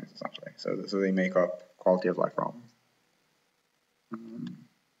want to see trains essentially. So they make up quality of life problems. Um,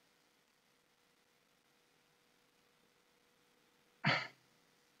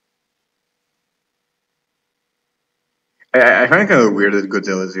 I find it kind of weird that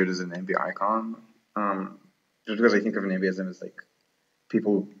Godzilla is used as an NB icon. Um, just because I think of NIMBYism as like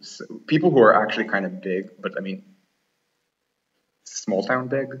people people who are actually kind of big, but I mean small town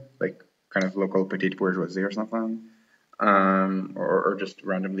big, like kind of local petite bourgeoisie or something, or just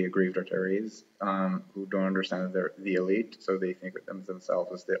randomly aggrieved retirees who don't understand that they're the elite, so they think of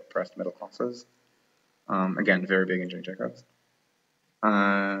themselves as the oppressed middle classes. Again, very big in Jane Jacobs.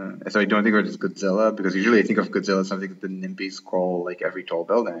 So I don't think of it as Godzilla because usually I think of Godzilla as something that the NIMBYs call like every tall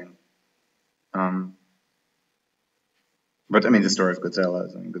building. Um, but I mean, the story of Godzilla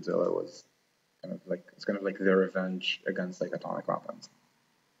is, I mean, Godzilla was kind of like it's kind of like their revenge against like atomic weapons.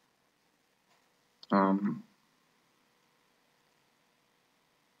 Um,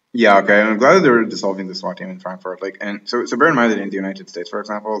 yeah, okay. I'm glad that they're dissolving the SWAT team in Frankfurt. Like, and so bear in mind that in the United States, for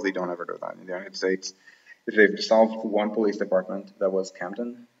example, they don't ever do that. In the United States, if they've dissolved one police department that was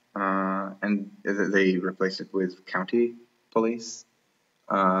Camden, and they replaced it with county police,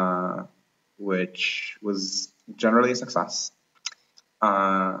 uh, which was generally a success.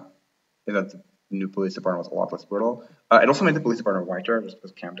 Uh, that the new police department was a lot less brutal. It also made the police department whiter, just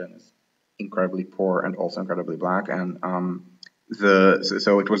because Camden is incredibly poor and also incredibly black, and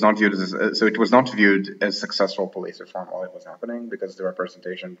so it was not viewed as it was not viewed as successful police reform while it was happening because the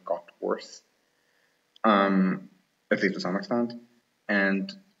representation got worse, at least to some extent,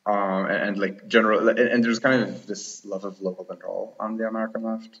 and and like general and there's kind of this love of local control on the American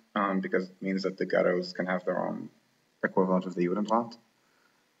left, because it means that the ghettos can have their own equivalent of the Judenstaat,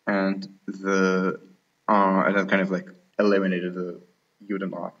 and and that kind of like eliminated the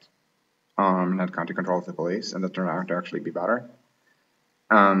Judenstaat, and had county control of the police, and that turned out to actually be better.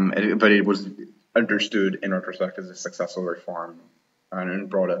 But it was understood in retrospect as a successful reform, and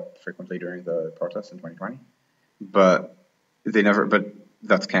brought up frequently during the protests in 2020. But they never. But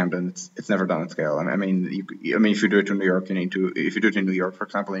that's Camden. It's never done at scale. I mean, I mean, if you do it in New York, you need to. If you do it in New York, for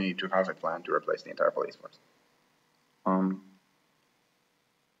example, you need to have a plan to replace the entire police force. Um.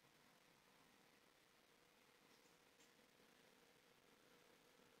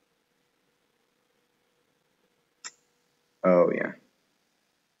 Oh yeah.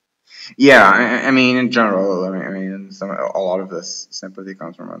 Yeah, I mean, in general, a lot of this sympathy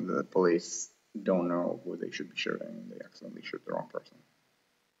comes from the police don't know who they should be shooting. They accidentally shoot the wrong person.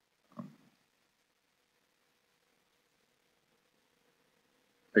 Um,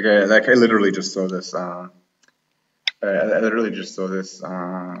 like I literally just saw this. I literally just saw this.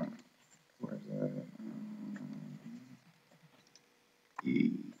 Where is it?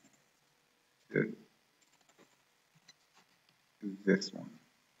 The, the, this one.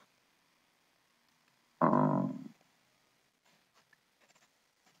 Um,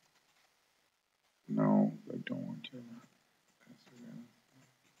 no, I don't want to.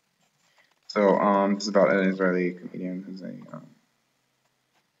 So, this is about an Israeli comedian who's a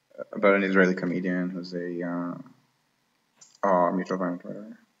mutual friend on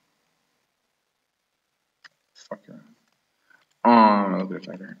Twitter. Fuck yeah. A little bit of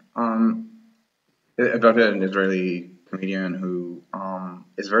Twitter. About an Israeli comedian who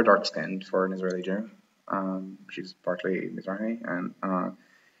is very dark skinned for an Israeli Jew. She's partly Mizrahi, and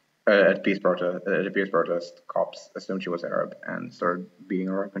at a peace protest, cops assumed she was Arab and started beating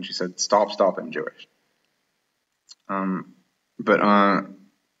her up, and she said, "Stop, stop, I'm Jewish." Um, but and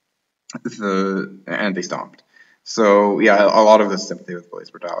they stopped. So yeah, a lot of this sympathy with police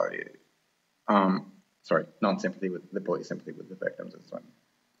brutality. Sorry, not sympathy with the police, sympathy with the victims is when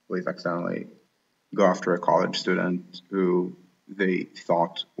police accidentally go after a college student who they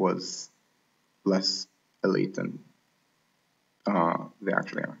thought was less elite than they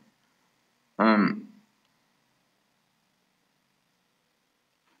actually are. Um,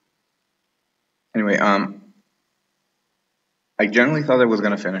 anyway, I generally thought I was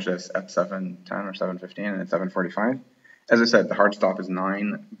going to finish this at 7:10 or 7:15, and it's 7:45. As I said, the hard stop is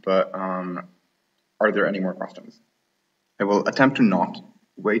 9, but are there any more questions? I will attempt to not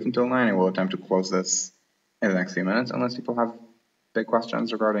wait until 9. I will attempt to close this in the next few minutes, unless people have big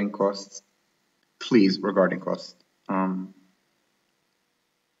questions regarding costs. Please, regarding costs.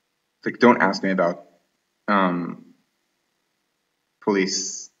 Like, don't ask me about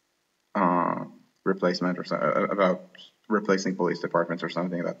police replacement or about replacing police departments or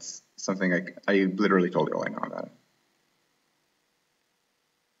something. That's something I literally told you all I know about it.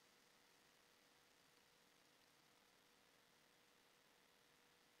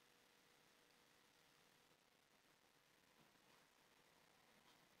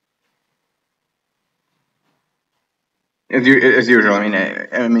 As usual, I mean,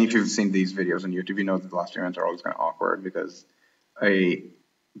 if you've seen these videos on YouTube, you know that the last few minutes are always kind of awkward because I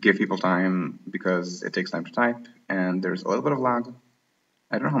give people time because it takes time to type, and there's a little bit of lag.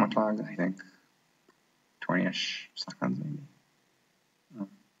 I don't know how much lag. I think 20-ish seconds, maybe.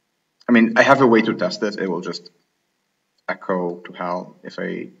 I mean, I have a way to test this. It will just echo to hell if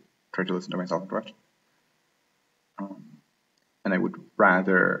I try to listen to myself correct. And I would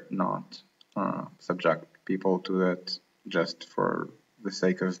rather not subject people to it just for the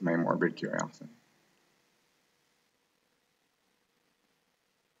sake of my morbid curiosity.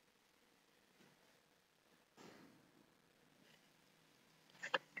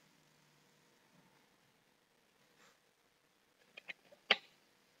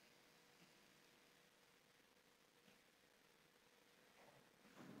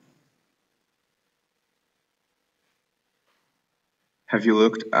 Have you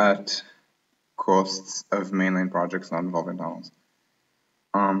looked at costs of mainline projects not involving tunnels?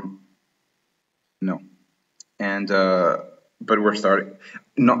 No. And but we're starting.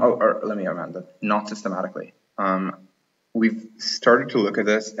 Not. Or let me amend that. Not systematically. We've started to look at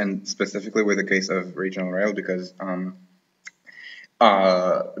this, and specifically with the case of regional rail, because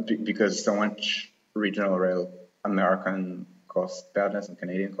so much regional rail American cost badness and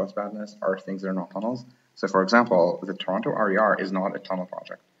Canadian cost badness are things that are not tunnels. So, for example, the Toronto RER is not a tunnel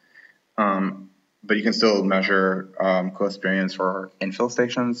project. But you can still measure cost variance for infill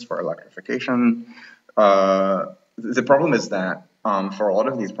stations, for electrification. The problem is that for a lot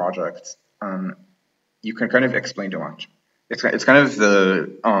of these projects, you can kind of explain too much. It's kind of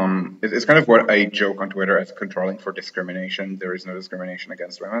it's kind of what I joke on Twitter as controlling for discrimination. There is no discrimination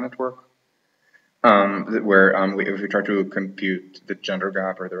against women at work. Where if we try to compute the gender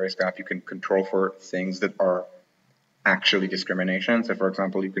gap or the race gap, you can control for things that are actually discrimination. So, for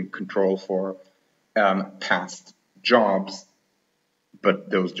example, you can control for past jobs, but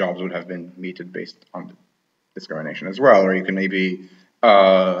those jobs would have been meted based on discrimination as well. Or you can maybe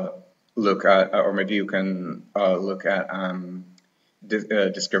look at, or maybe you can look at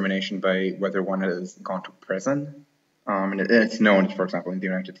discrimination by whether one has gone to prison. And it's known, for example, in the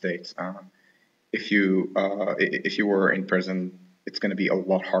United States, if you were in prison, it's going to be a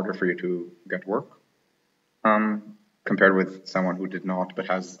lot harder for you to get work compared with someone who did not, but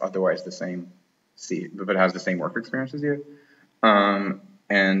has otherwise the same work experience as you. And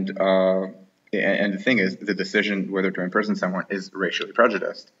the thing is, the decision whether to imprison someone is racially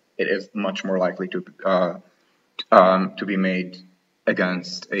prejudiced. It is much more likely to be made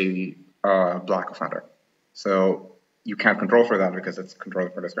against a black offender. So you can't control for that because it's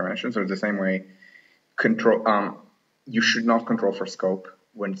controlling for discrimination. So it's the same way. You should not control for scope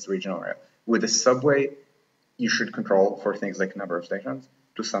when it's regional rail. With the subway, you should control for things like number of stations,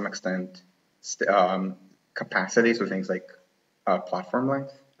 to some extent, capacity, so things like platform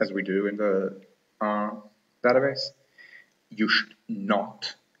length, as we do in the database. You should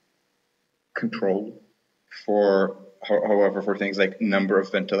not control for, however, for things like number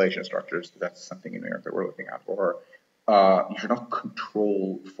of ventilation structures. That's something in New York that we're looking at. Or you should not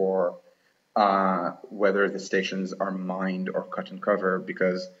control for whether the stations are mined or cut and cover,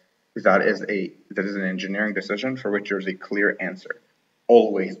 because that is an engineering decision for which there's a clear answer.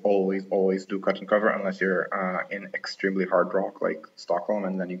 Always, always, always do cut and cover unless you're in extremely hard rock like Stockholm,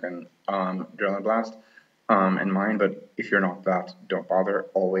 and then you can drill and blast and mine. But if you're not that, don't bother.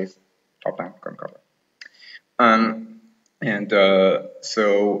 Always top down, cut and cover.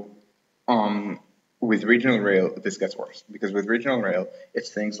 with regional rail, this gets worse because with regional rail,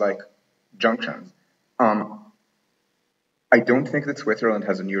 it's things like junctions. Um, I don't think that Switzerland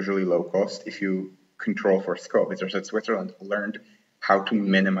has unusually low cost if you control for scope. It's just that Switzerland learned how to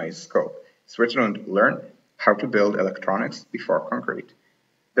minimize scope. Switzerland learned how to build electronics before concrete.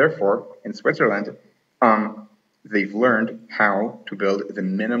 Therefore, in Switzerland, they've learned how to build the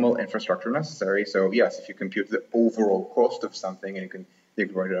minimal infrastructure necessary. So yes, if you compute the overall cost of something and they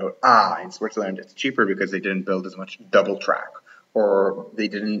can work it out, in Switzerland it's cheaper because they didn't build as much double track or they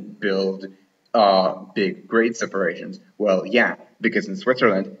didn't build big grade separations. Well, yeah, because in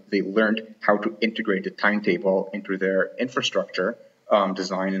Switzerland they learned how to integrate the timetable into their infrastructure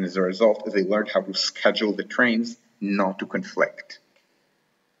design, and as a result, they learned how to schedule the trains not to conflict.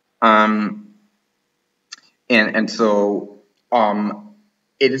 Um, and so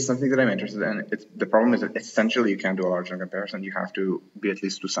it is something that I'm interested in. The problem is that essentially you can't do a large comparison. You have to be at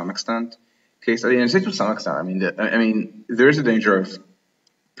least to some extent case study. And I say to some extent, I mean there is a danger of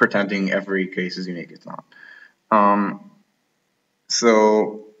pretending every case is unique. It's not.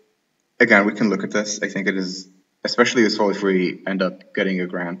 So again, we can look at this. I think it is especially useful if we end up getting a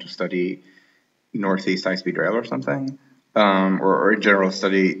grant to study Northeast high-speed rail or something, or in general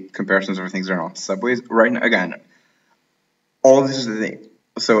study comparisons of things that are not subways. Right now, again, all this is the thing.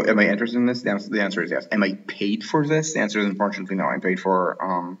 So, am I interested in this? The answer is yes. Am I paid for this? The answer is unfortunately no. I'm paid for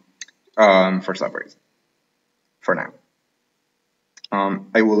subways for now.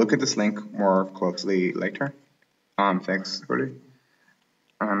 I will look at this link more closely later. Thanks, Rudy.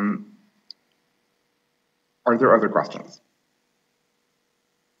 Are there other questions?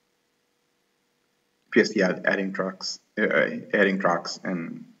 PS, yeah, adding tracks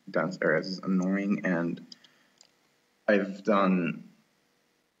in dense areas is annoying, and I've done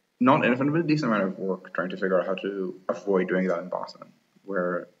not infinite, but a decent amount of work trying to figure out how to avoid doing that in Boston,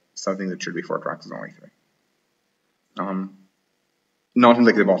 where something that should be 4 tracks is only 3. Not in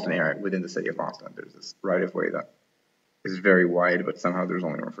like the Boston area, within the city of Boston, there's this right of way that is very wide, but somehow there's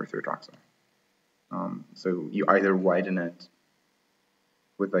only room for 3 tracks. So you either widen it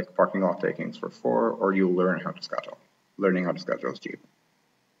with like parking lot takings for 4, or you learn how to schedule. Learning how to schedule is cheap.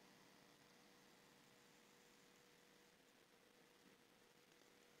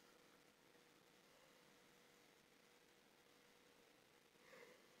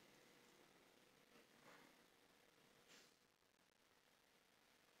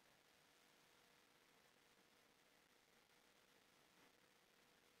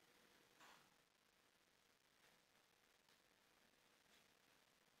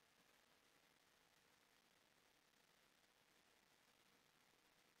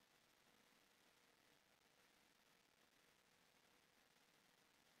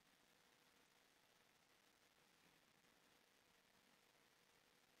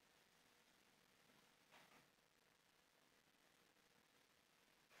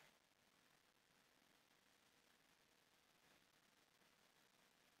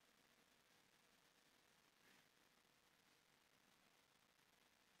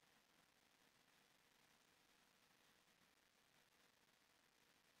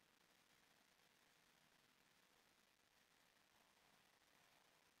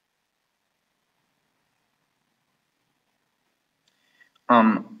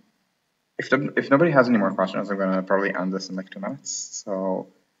 Um, if nobody has any more questions, I'm gonna probably end this in like 2 minutes. So,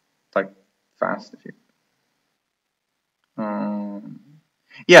 like, fast if you.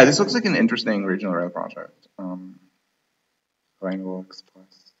 Yeah, this looks like an interesting regional rail project. Rhineworks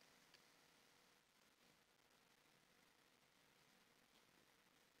Plus.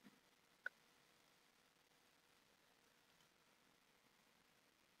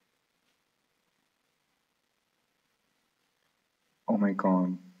 Oh my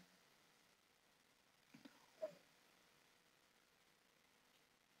god.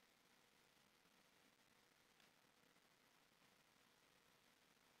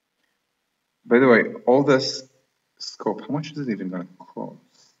 By the way, all this scope, how much is it even gonna cost?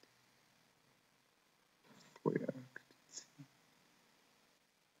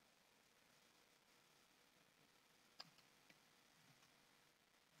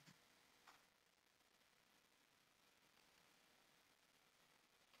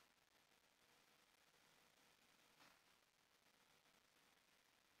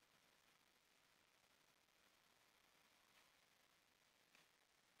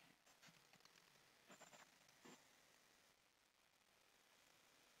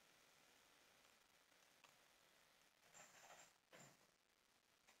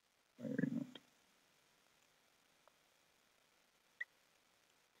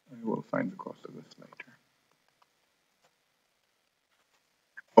 I will find the cost of this later.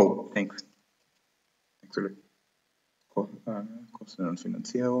 Oh, thanks. Actually, costo non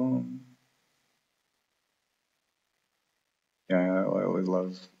financiero. Yeah, I always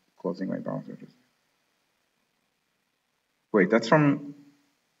love closing my browser. Wait, that's from.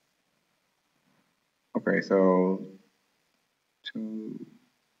 Okay, so 2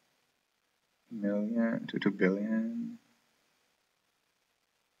 million to 2 billion.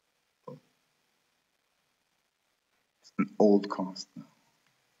 It's an old cost now.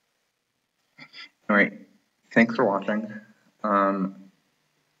 All right, thanks for watching.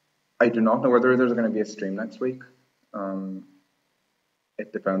 I do not know whether there's going to be a stream next week.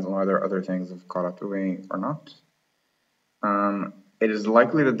 It depends on whether other things have caught up to me or not. It is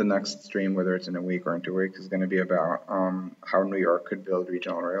likely that the next stream, whether it's in a week or in 2 weeks, is going to be about how New York could build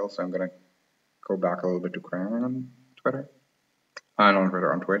regional rail. So I'm going to go back a little bit to Crown on Twitter. And on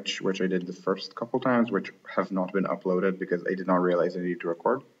Twitter, on Twitch, which I did the first couple times, which have not been uploaded because I did not realize I needed to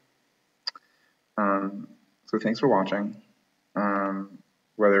record. So thanks for watching.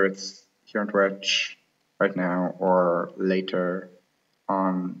 Whether it's here on Twitch right now or later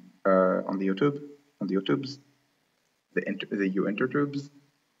on the YouTubes, the intertubes,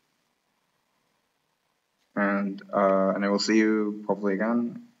 and I will see you hopefully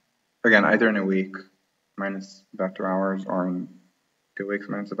again either in a week minus about 2 hours or in 2 weeks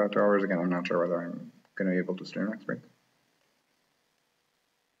minus about 2 hours. Again, I'm not sure whether I'm going to be able to stream next week.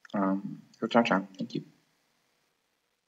 So ciao ciao. Thank you.